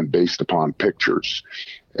this event based upon pictures.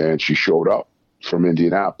 And she showed up from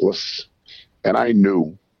Indianapolis, and I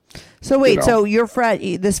knew. So wait, so your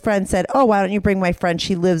this friend said, "Oh, why don't you bring my friend?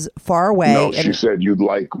 She lives far away." No, she said, "You'd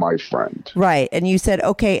like my friend." Right, and you said,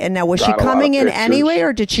 "Okay." And now, was she coming in anyway,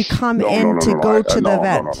 or did she come in to go to the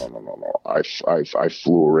event? No. I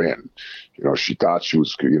flew her in. She thought she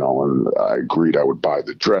was, and I agreed I would buy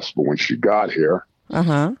the dress. But when she got here,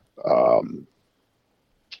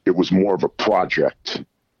 it was more of a project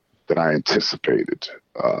than I anticipated.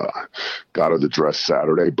 Got her the dress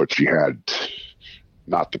Saturday, but she had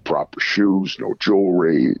not the proper shoes, no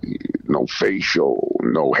jewelry, no facial,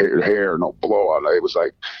 no hair, no blowout. It was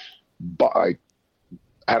like, I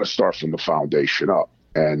had to start from the foundation up.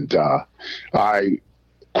 And I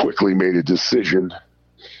quickly made a decision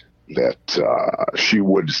that she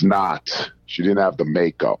didn't have the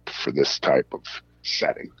makeup for this type of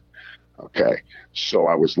setting. Okay. So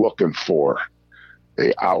I was looking for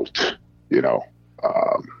a out,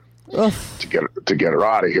 to get her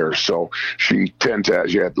out of here. So she had a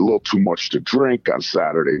little too much to drink on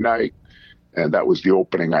Saturday night, and that was the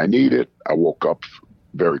opening I needed. I woke up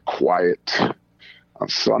very quiet on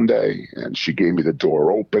Sunday, and she gave me the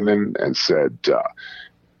door opening and said,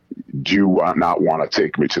 "Do you not want to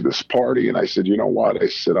take me to this party?" And I said, "You know what?" I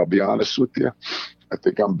said, "I'll be honest with you. I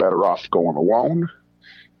think I'm better off going alone."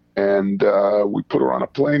 And we put her on a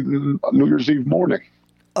plane New Year's Eve morning.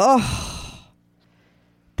 Oh.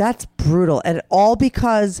 That's brutal. And all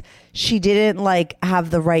because she didn't have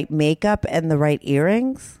the right makeup and the right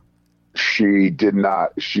earrings? She did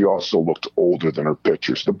not. She also looked older than her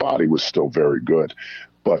pictures. The body was still very good,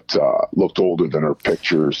 but looked older than her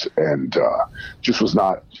pictures, and just was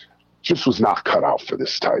not cut out for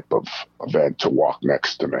this type of event to walk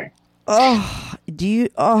next to me.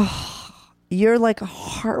 You're like a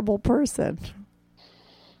horrible person.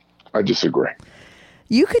 I disagree.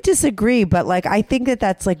 You could disagree, but like I think that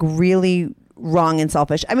that's like really wrong and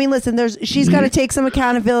selfish. I mean, listen, she's got to take some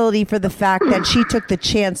accountability for the fact that she took the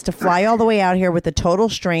chance to fly all the way out here with a total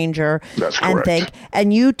stranger. That's correct.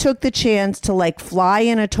 And you took the chance to like fly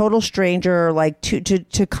in a total stranger, like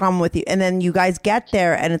to come with you, and then you guys get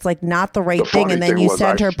there, and it's like not the right thing, and then you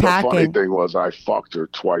send her packing. The funny thing was, I fucked her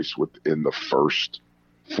twice within the first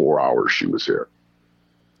 4 hours she was here.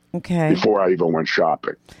 Okay. Before I even went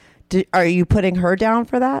shopping. Are you putting her down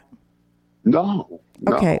for that? No.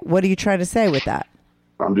 Okay, what are you trying to say with that?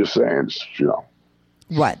 I'm just saying,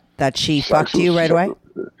 What? That she fucked you right away?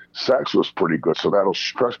 Sex was pretty good, so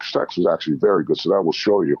sex was actually very good, so that will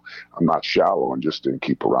show you I'm not shallow and just didn't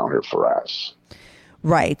keep around here for ass.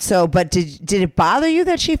 Right, so, but did it bother you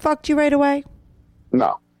that she fucked you right away?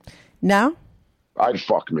 No. No? I'd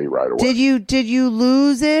fuck me right away. Did you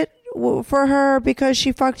lose it for her because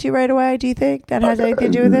she fucked you right away? Do you think that has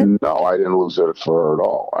anything to do with it? No, I didn't lose it for her at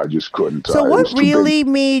all. I just couldn't. So what really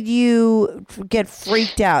made you get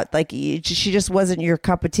freaked out? Like she just wasn't your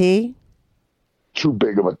cup of tea? It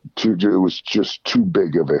was just too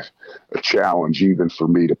big of a challenge even for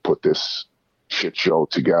me to put this shit show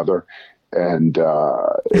together. And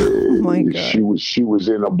oh my God. she was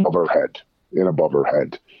in above her head.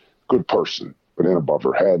 Good person, but in above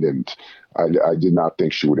her head. And I did not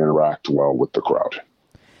think she would interact well with the crowd.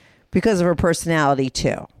 Because of her personality,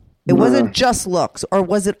 too. It wasn't just looks, or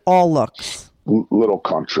was it all looks? Little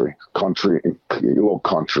country, and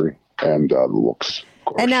looks.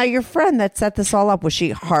 And now your friend that set this all up, was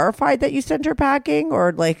she horrified that you sent her packing,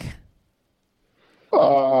 or like?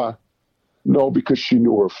 No, because she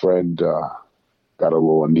knew her friend got a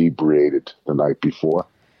little inebriated the night before.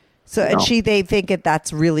 So, and they think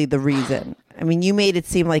that's really the reason. I mean, you made it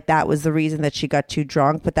seem like that was the reason that she got too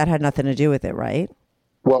drunk, but that had nothing to do with it, right?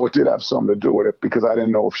 Well, it did have something to do with it because I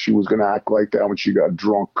didn't know if she was going to act like that when she got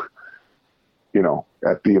drunk,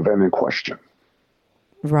 at the event in question.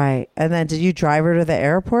 Right. And then did you drive her to the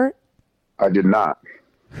airport? I did not.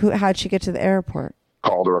 How'd she get to the airport?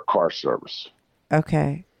 Called her a car service.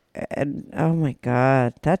 Okay. And oh my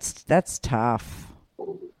God, that's tough.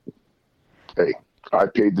 Hey, I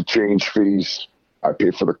paid the change fees. I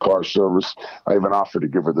paid for the car service. I even offered to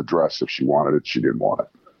give her the dress if she wanted it. She didn't want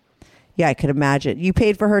it. Yeah, I could imagine. You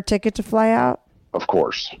paid for her ticket to fly out? Of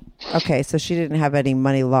course. Okay, so she didn't have any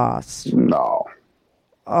money lost. No.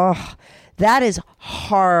 Oh, that's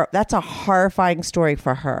a horrifying story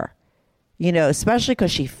for her. Especially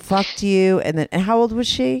because she fucked you. And how old was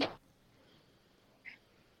she?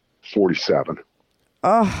 47.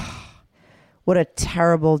 Oh, what a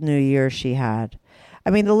terrible New Year she had. I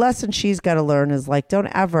mean, the lesson she's got to learn is like, don't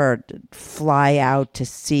ever fly out to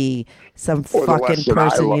see some fucking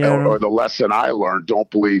person. Or the lesson I learned, don't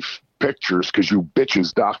believe pictures because you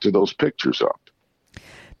bitches doctor those pictures up.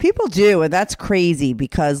 People do, and that's crazy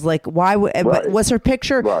because, like, why was her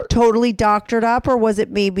picture totally doctored up, or was it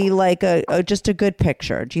maybe like just a good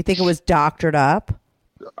picture? Do you think it was doctored up?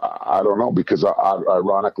 I don't know because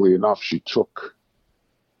ironically enough, she took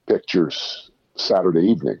pictures Saturday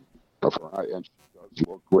evening of her, and she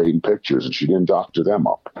looked great in pictures, and she didn't doctor them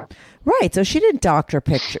up. Right, so she didn't doctor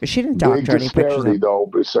pictures. She didn't doctor any pictures. Big disparity, though.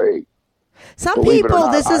 But some people,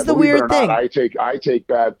 this is the weird thing. I take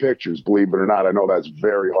bad pictures. Believe it or not, I know that's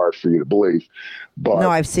very hard for you to believe, but no,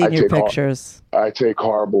 I've seen your pictures. I take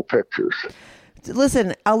horrible pictures.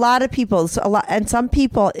 Listen, a lot of people, and some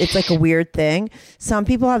people, it's like a weird thing. Some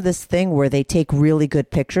people have this thing where they take really good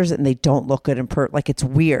pictures and they don't look good in like it's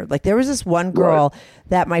weird. Like there was this one girl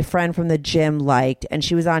that my friend from the gym liked, and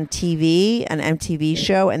she was on TV, an MTV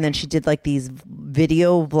show, and then she did like these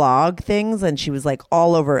video vlog things, and she was like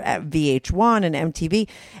all over at VH1 and MTV,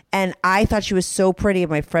 and I thought she was so pretty, and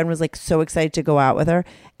my friend was like so excited to go out with her.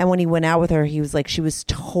 And when he went out with her, he was like, she was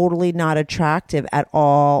totally not attractive at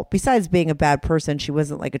all. Besides being a bad person, she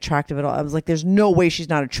wasn't like attractive at all. I was like, there's no way she's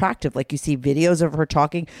not attractive. Like you see videos of her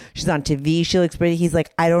talking. She's on TV. She looks pretty. He's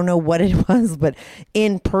like, I don't know what it was, but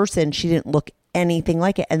in person, she didn't look anything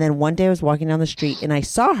like it. And then one day I was walking down the street and I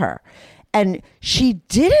saw her. And she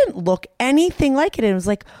didn't look anything like it. And it was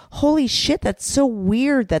like, holy shit, that's so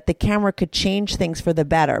weird that the camera could change things for the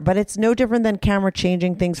better. But it's no different than camera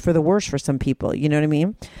changing things for the worse for some people. You know what I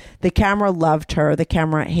mean? The camera loved her. The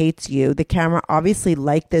camera hates you. The camera obviously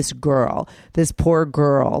liked this girl, this poor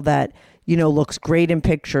girl that, looks great in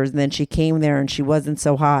pictures. And then she came there and she wasn't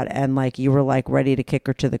so hot. And like, you were like ready to kick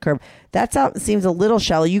her to the curb. That seems a little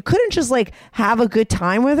shallow. You couldn't just like have a good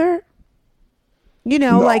time with her?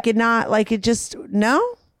 No. Like it not like it just no.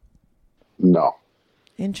 Interesting.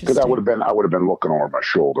 Because I would have been looking over my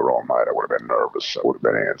shoulder all night. I would have been nervous. I would have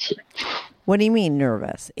been antsy. What do you mean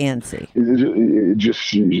nervous? Antsy?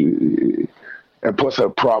 And plus I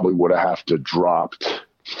probably would have to dropped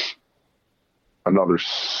another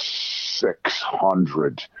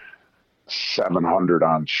 600, 700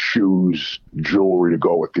 on shoes, jewelry to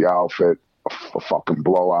go with the outfit, a fucking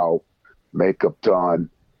blowout, makeup done.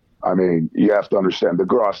 I mean, you have to understand the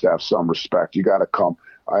girl has to have some respect. You got to come.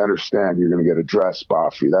 I understand you're going to get a dress,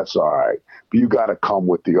 Buffy. That's all right. But you got to come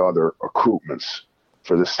with the other accoutrements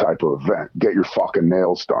for this type of event. Get your fucking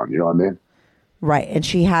nails done. You know what I mean? Right. And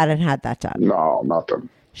she hadn't had that done. No, nothing.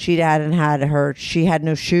 She had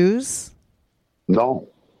no shoes? No.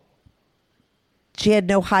 She had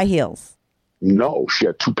no high heels? No, she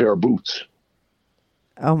had 2 pair of boots.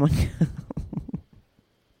 Oh my God.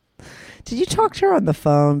 Did you talk to her on the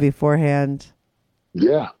phone beforehand?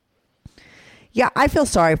 Yeah. Yeah, I feel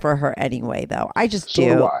sorry for her anyway, though. I just So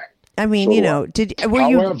do. do I. I mean, So you do know,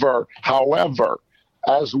 However,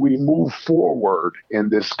 as we move forward in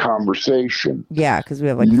this conversation, yeah, because we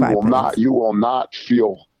have like 5 minutes. You will not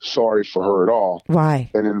feel sorry for her at all. Why?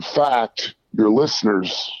 And in fact, your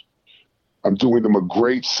listeners, I'm doing them a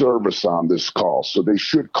great service on this call, so they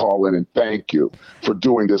should call in and thank you for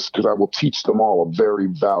doing this, because I will teach them all a very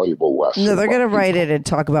valuable lesson. No, they're going to write it and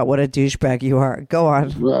talk about what a douchebag you are. Go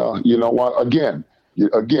on. Well, you know what? Again,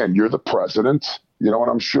 you're the president. You know,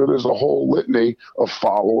 and I'm sure there's a whole litany of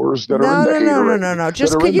followers that are in the hater. No.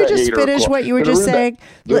 Just could you just finish what you were just saying?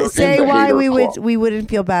 Say why we wouldn't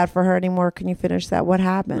feel bad for her anymore. Can you finish that? What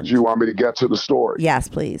happened? Do you want me to get to the story? Yes,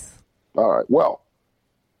 please. All right. Well,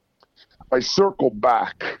 I circled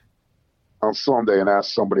back on Sunday and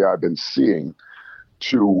asked somebody I've been seeing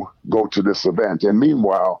to go to this event. And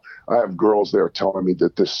meanwhile, I have girls there telling me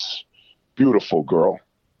that this beautiful girl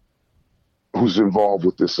who's involved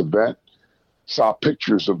with this event saw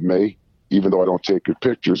pictures of me, even though I don't take her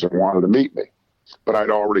pictures, and wanted to meet me. But I'd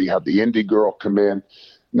already had the indie girl come in.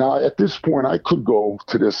 Now, at this point, I could go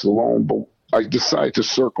to this alone, but I decided to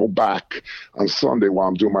circle back on Sunday while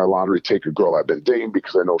I'm doing my laundry, take a girl I've been dating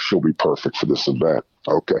because I know she'll be perfect for this event.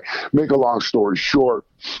 Okay. Make a long story short.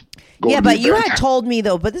 Yeah, but you had told me,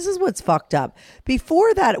 though, but this is what's fucked up.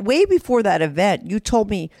 Way before that event, you told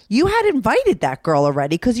me you had invited that girl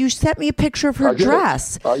already because you sent me a picture of her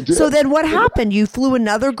dress. I did. So then what happened? You flew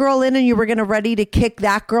another girl in and you were ready to kick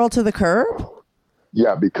that girl to the curb?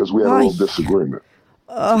 Yeah, because we had a little disagreement.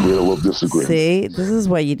 We had a little disagreement. See, this is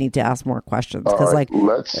why you need to ask more questions. Because, right,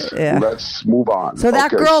 let's move on. So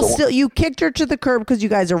that girl you kicked her to the curb because you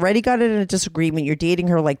guys already got in a disagreement. You're dating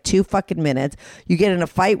her like 2 fucking minutes. You get in a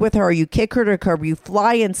fight with her, or you kick her to the curb. You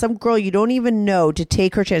fly in some girl you don't even know to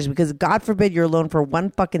take her chance because God forbid you're alone for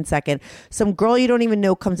 1 fucking second. Some girl you don't even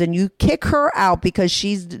know comes in. You kick her out because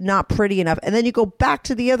she's not pretty enough, and then you go back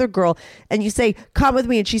to the other girl and you say, "Come with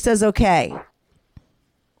me," and she says, "Okay."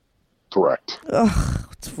 Correct. Ugh,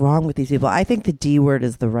 what's wrong with these people? I think the D word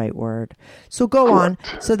is the right word. So go on.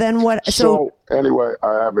 So then what? So anyway,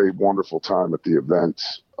 I have a wonderful time at the event.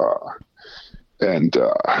 And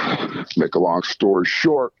make a long story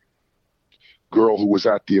short, girl who was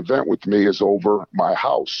at the event with me is over my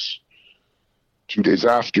house 2 days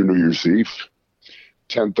after New Year's Eve,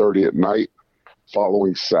 10:30 at night,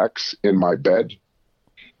 following sex in my bed.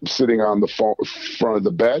 I'm sitting on the front of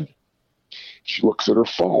the bed. She looks at her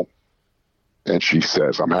phone. And she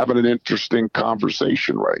says, "I'm having an interesting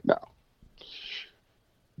conversation right now.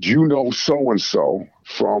 Do you know so-and-so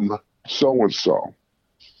from so-and-so?"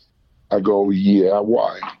 I go, "Yeah,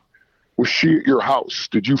 why? Was she at your house?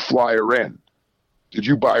 Did you fly her in? Did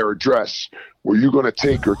you buy her a dress? Were you going to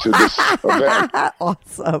take her to this event?"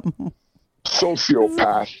 Awesome.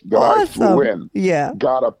 Sociopath that I flew in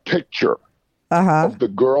got a picture of the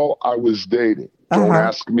girl I was dating. Don't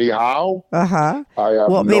ask me how. I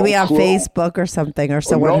have maybe no on clue. Facebook or something, or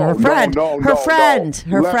someone. Her friend.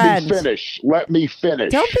 Let me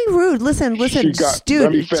finish. Don't be rude. Listen,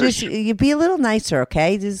 dude. Just you be a little nicer,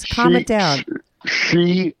 okay? Just calm it down.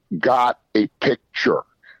 She got a picture,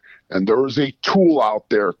 and there is a tool out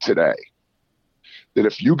there today that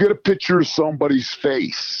if you get a picture of somebody's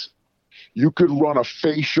face, you could run a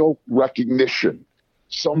facial recognition,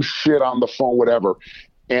 some shit on the phone, whatever.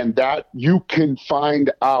 And that you can find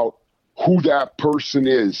out who that person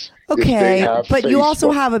is. Okay, but you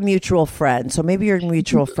also have a mutual friend. So maybe your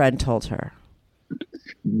mutual friend told her.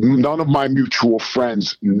 None of my mutual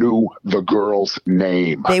friends knew the girl's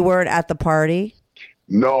name. They weren't at the party?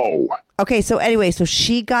 No. Okay, so anyway, so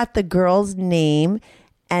she got the girl's name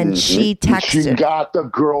and she texted. She got the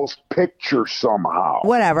girl's picture somehow.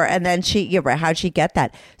 Whatever. And then you're right. How'd she get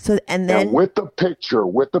that? And with the picture,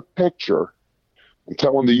 I'm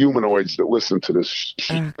telling the humanoids that listen to this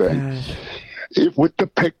thing. With the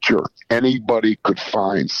picture, anybody could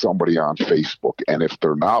find somebody on Facebook. And if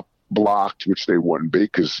they're not blocked, which they wouldn't be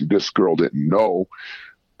because this girl didn't know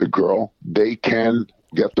the girl, they can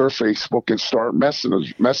get their Facebook and start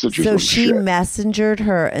messages. So she messengered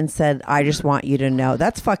her and said, I just want you to know.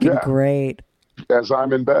 That's fucking great. As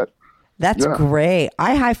I'm in bed. That's great.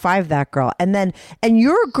 I high five that girl. And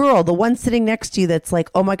your girl, the one sitting next to you that's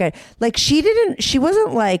like, oh my God, like she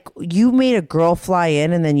wasn't like, you made a girl fly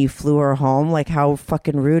in and then you flew her home. Like how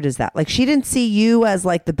fucking rude is that? Like she didn't see you as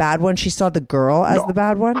like the bad one. She saw the girl as the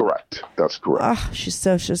bad one. Correct. That's correct. Oh, she's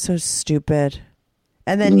so stupid.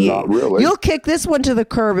 And then you'll kick this one to the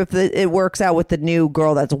curb if it works out with the new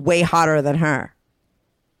girl that's way hotter than her.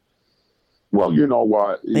 Well, you know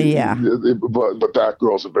what? Yeah. But that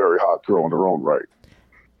girl's a very hot girl in her own right.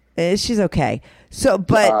 She's okay. So,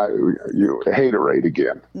 but you haterade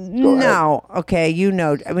again. No, okay,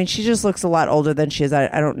 I mean, she just looks a lot older than she is.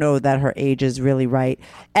 I don't know that her age is really right.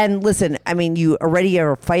 And listen, I mean, you already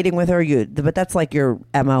are fighting with her. But that's like your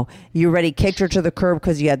MO. You already kicked her to the curb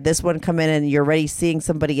because you had this one come in, and you're already seeing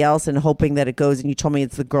somebody else and hoping that it goes. And you told me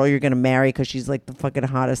it's the girl you're going to marry because she's like the fucking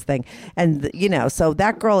hottest thing. And so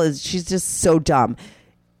that girl she's just so dumb.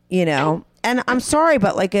 And I'm sorry,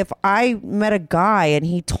 but like if I met a guy and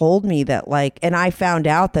he told me that like, and I found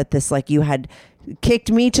out that this like you had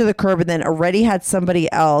kicked me to the curb and then already had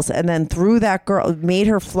somebody else and then threw that girl, made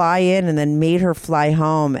her fly in and then made her fly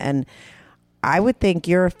home, and I would think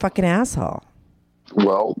you're a fucking asshole.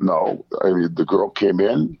 Well, no. I mean, the girl came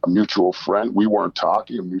in, a mutual friend. We weren't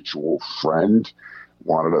talking. A mutual friend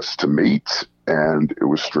wanted us to meet, and it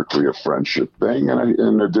was strictly a friendship thing, and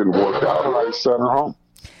it didn't work out, and I sent her home.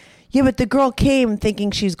 Yeah, but the girl came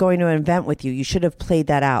thinking she's going to an event with you. You should have played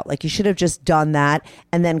that out. Like you should have just done that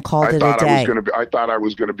and then called it a day. I thought I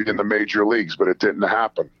was going to be in the major leagues, but it didn't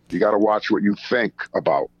happen. You got to watch what you think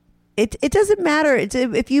about. It doesn't matter.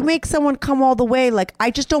 If you make someone come all the way, like I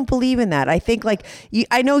just don't believe in that. I think like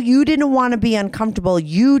I know you didn't want to be uncomfortable.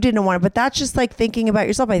 You didn't want to, but that's just like thinking about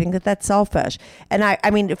yourself. I think that's selfish. And I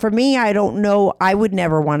mean, for me, I don't know. I would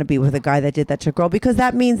never want to be with a guy that did that to a girl because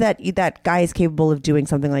that means that that guy is capable of doing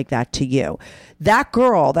something like that to you. That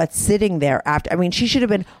girl that's sitting there after, I mean, she should have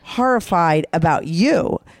been horrified about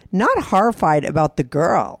you. Not horrified about the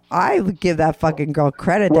girl. I would give that fucking girl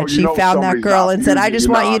credit that she found that girl and said, "I just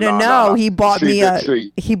want you to know he bought me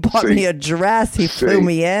a dress. He flew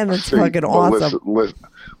me in. It's fucking awesome."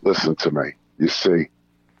 Listen to me. You see,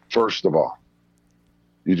 first of all,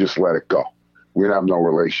 you just let it go. We have no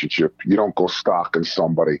relationship. You don't go stalking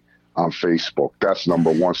somebody on Facebook. That's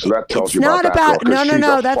number one. So that tells you about that girl.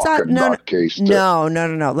 No. That's not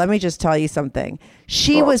no. Let me just tell you something.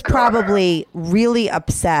 She was probably really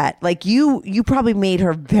upset. Like you probably made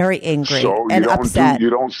her very angry and upset. You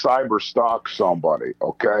don't cyber stalk somebody,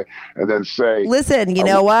 okay? And then say, listen, you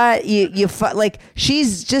know what? Like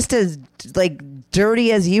she's just as like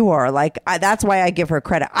dirty as you are. Like that's why I give her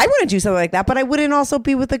credit. I wouldn't do something like that, but I wouldn't also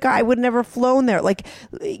be with a guy. I would never flown there. Like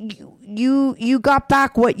you got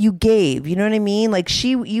back what you gave. You know what I mean? Like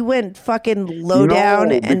you went fucking low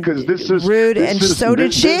down and rude, and so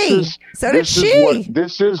did she.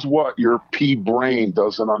 This is what your pea brain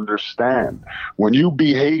doesn't understand. When you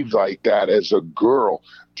behave like that as a girl,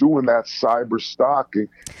 doing that cyber stalking,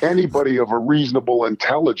 anybody of a reasonable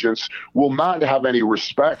intelligence will not have any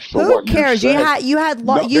respect for what you said. Who cares? You had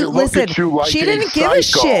listen. She didn't give a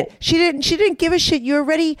shit. She didn't give a shit. You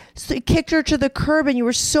already kicked her to the curb, and you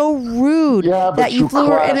were so rude that you flew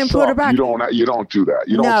her in and put her back. You don't do that.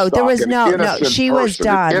 You don't. No, there was no. She was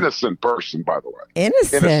done. An innocent person, by the way.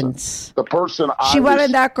 Innocent. The person. She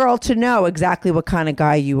wanted that girl to know exactly what kind of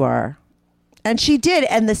guy you are. And she did.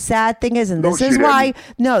 And the sad thing is, and this is why,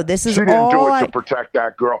 this is all. She didn't do it to protect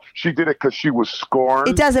that girl. She did it because she was scorned.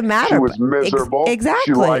 It doesn't matter. She was miserable.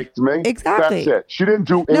 Exactly. She liked me. Exactly. That's it. She didn't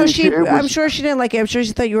do anything. I'm sure she didn't like it. I'm sure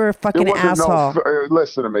she thought you were a fucking asshole.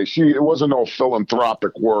 Listen to me. It wasn't no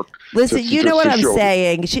philanthropic work. Listen, you know what I'm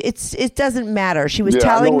saying. It doesn't matter. She was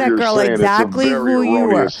telling that girl exactly who you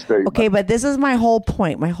were. Okay, but this is my whole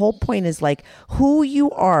point. My whole point is like who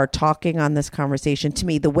you are talking on this conversation to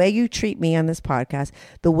me, the way you treat me on this podcast,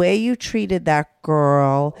 the way you treated that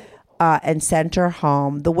girl and sent her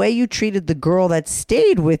home, the way you treated the girl that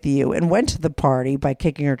stayed with you and went to the party by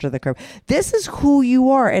kicking her to the curb. This is who you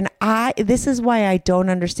are. And this is why I don't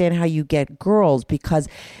understand how you get girls, because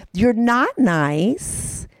you're not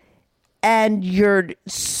nice and you're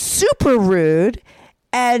super rude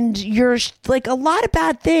and you're like a lot of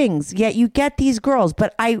bad things, yet you get these girls.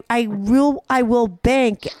 But I will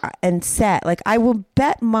bank and set, like I will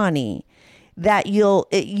bet money that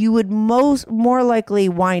you would more likely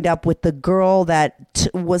wind up with the girl that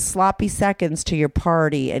was sloppy seconds to your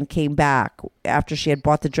party and came back after she had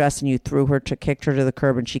bought the dress and you kicked her to the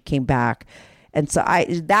curb and she came back. And so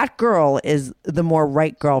that girl is the more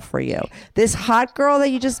right girl for you. This hot girl that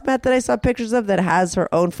you just met that I saw pictures of that has her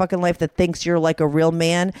own fucking life that thinks you're like a real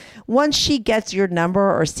man. Once she gets your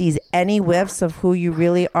number or sees any whiffs of who you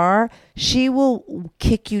really are, she will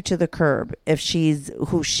kick you to the curb if she's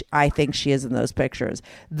I think she is in those pictures.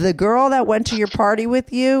 The girl that went to your party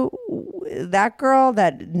with you, that girl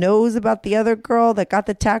that knows about the other girl that got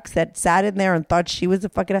the text that sat in there and thought she was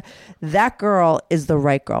that girl is the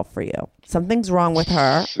right girl for you. Something's wrong with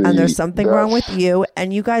her, and there's something wrong with you,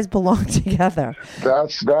 and you guys belong together.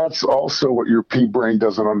 That's also what your pea brain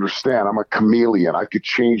doesn't understand. I'm a chameleon. I could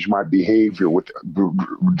change my behavior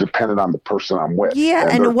depending on the person I'm with. Yeah,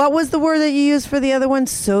 and what was the word that you used for the other one?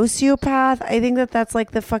 Sociopath? I think that's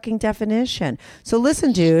like the fucking definition. So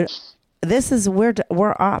listen, dude. This is we're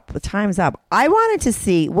up. The time's up. I wanted to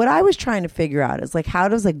see what I was trying to figure out is like, how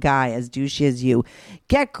does a guy as douchey as you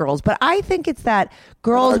get girls? But I think it's that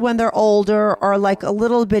girls when they're older are like a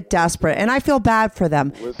little bit desperate, and I feel bad for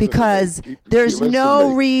them because there's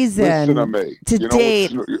no reason to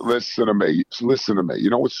date. Listen to me.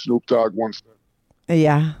 You know what Snoop Dogg once said?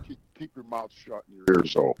 Yeah. Keep your mouth shut and your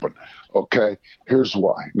ears open. Okay? Here's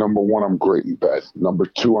why. Number one, I'm great in bed. Number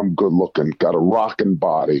two, I'm good looking. Got a rocking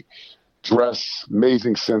body. Dress,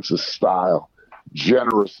 amazing sense of style,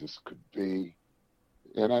 generous as could be,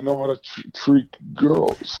 and I know how to treat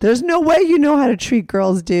girls. There's no way you know how to treat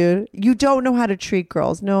girls, dude. You don't know how to treat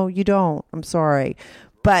girls. No, you don't. I'm sorry.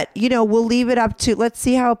 But, we'll leave it up to, let's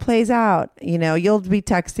see how it plays out. You'll be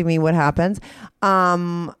texting me what happens.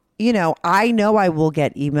 I know I will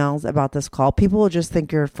get emails about this call. People will just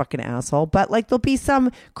think you're a fucking asshole. But like there'll be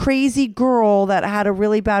some crazy girl that had a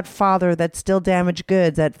really bad father that's still damaged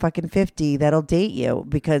goods at fucking 50 that'll date you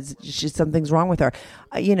because something's wrong with her.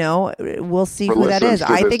 We'll see who that is.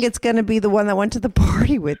 I think it's going to be the one that went to the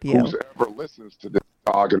party with you. Whoever listens to this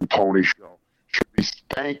dog and pony show should be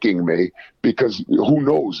spanking me because who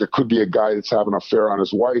knows? It could be a guy that's having an affair on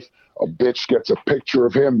his wife. A bitch gets a picture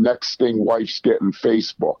of him. Next thing, wife's getting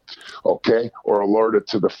Facebooked, okay, or alerted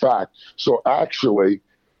to the fact. So actually,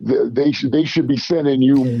 they should be sending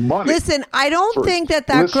you money. Listen, I don't think that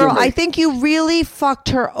girl. I think you really fucked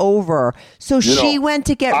her over. So she went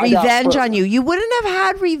to get revenge on you. You wouldn't have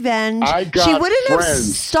had revenge. She wouldn't have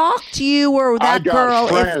stalked you or that girl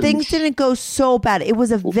if things didn't go so bad. It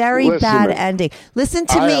was a very bad ending. Listen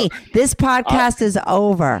to me. This podcast is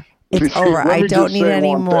over. It's over. I don't need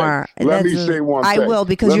any more. Let me say one thing. I will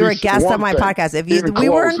because you're a guest on my podcast. If we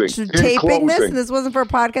weren't taping this and this wasn't for a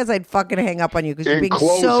podcast, I'd fucking hang up on you because you're being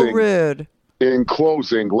so rude. In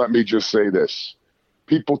closing, let me just say this.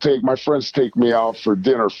 My friends take me out for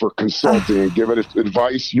dinner for consulting and give it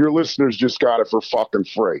advice. Your listeners just got it for fucking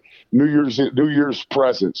free. New Year's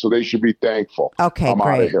present, so they should be thankful. Okay, I'm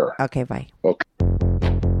great. out of here. Okay, bye. Okay.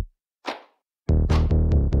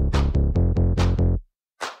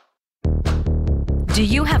 Do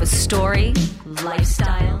you have a story,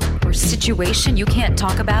 lifestyle, or situation you can't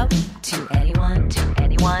talk about to anyone?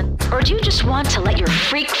 Or do you just want to let your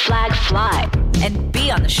freak flag fly and be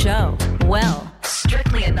on the show? Well,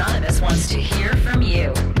 Strictly Anonymous wants to hear from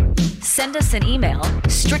you. Send us an email,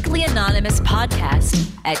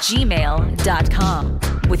 strictlyanonymouspodcast@gmail.com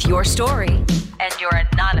with your story and your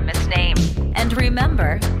anonymous name. And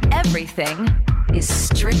remember, everything is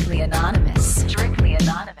strictly anonymous.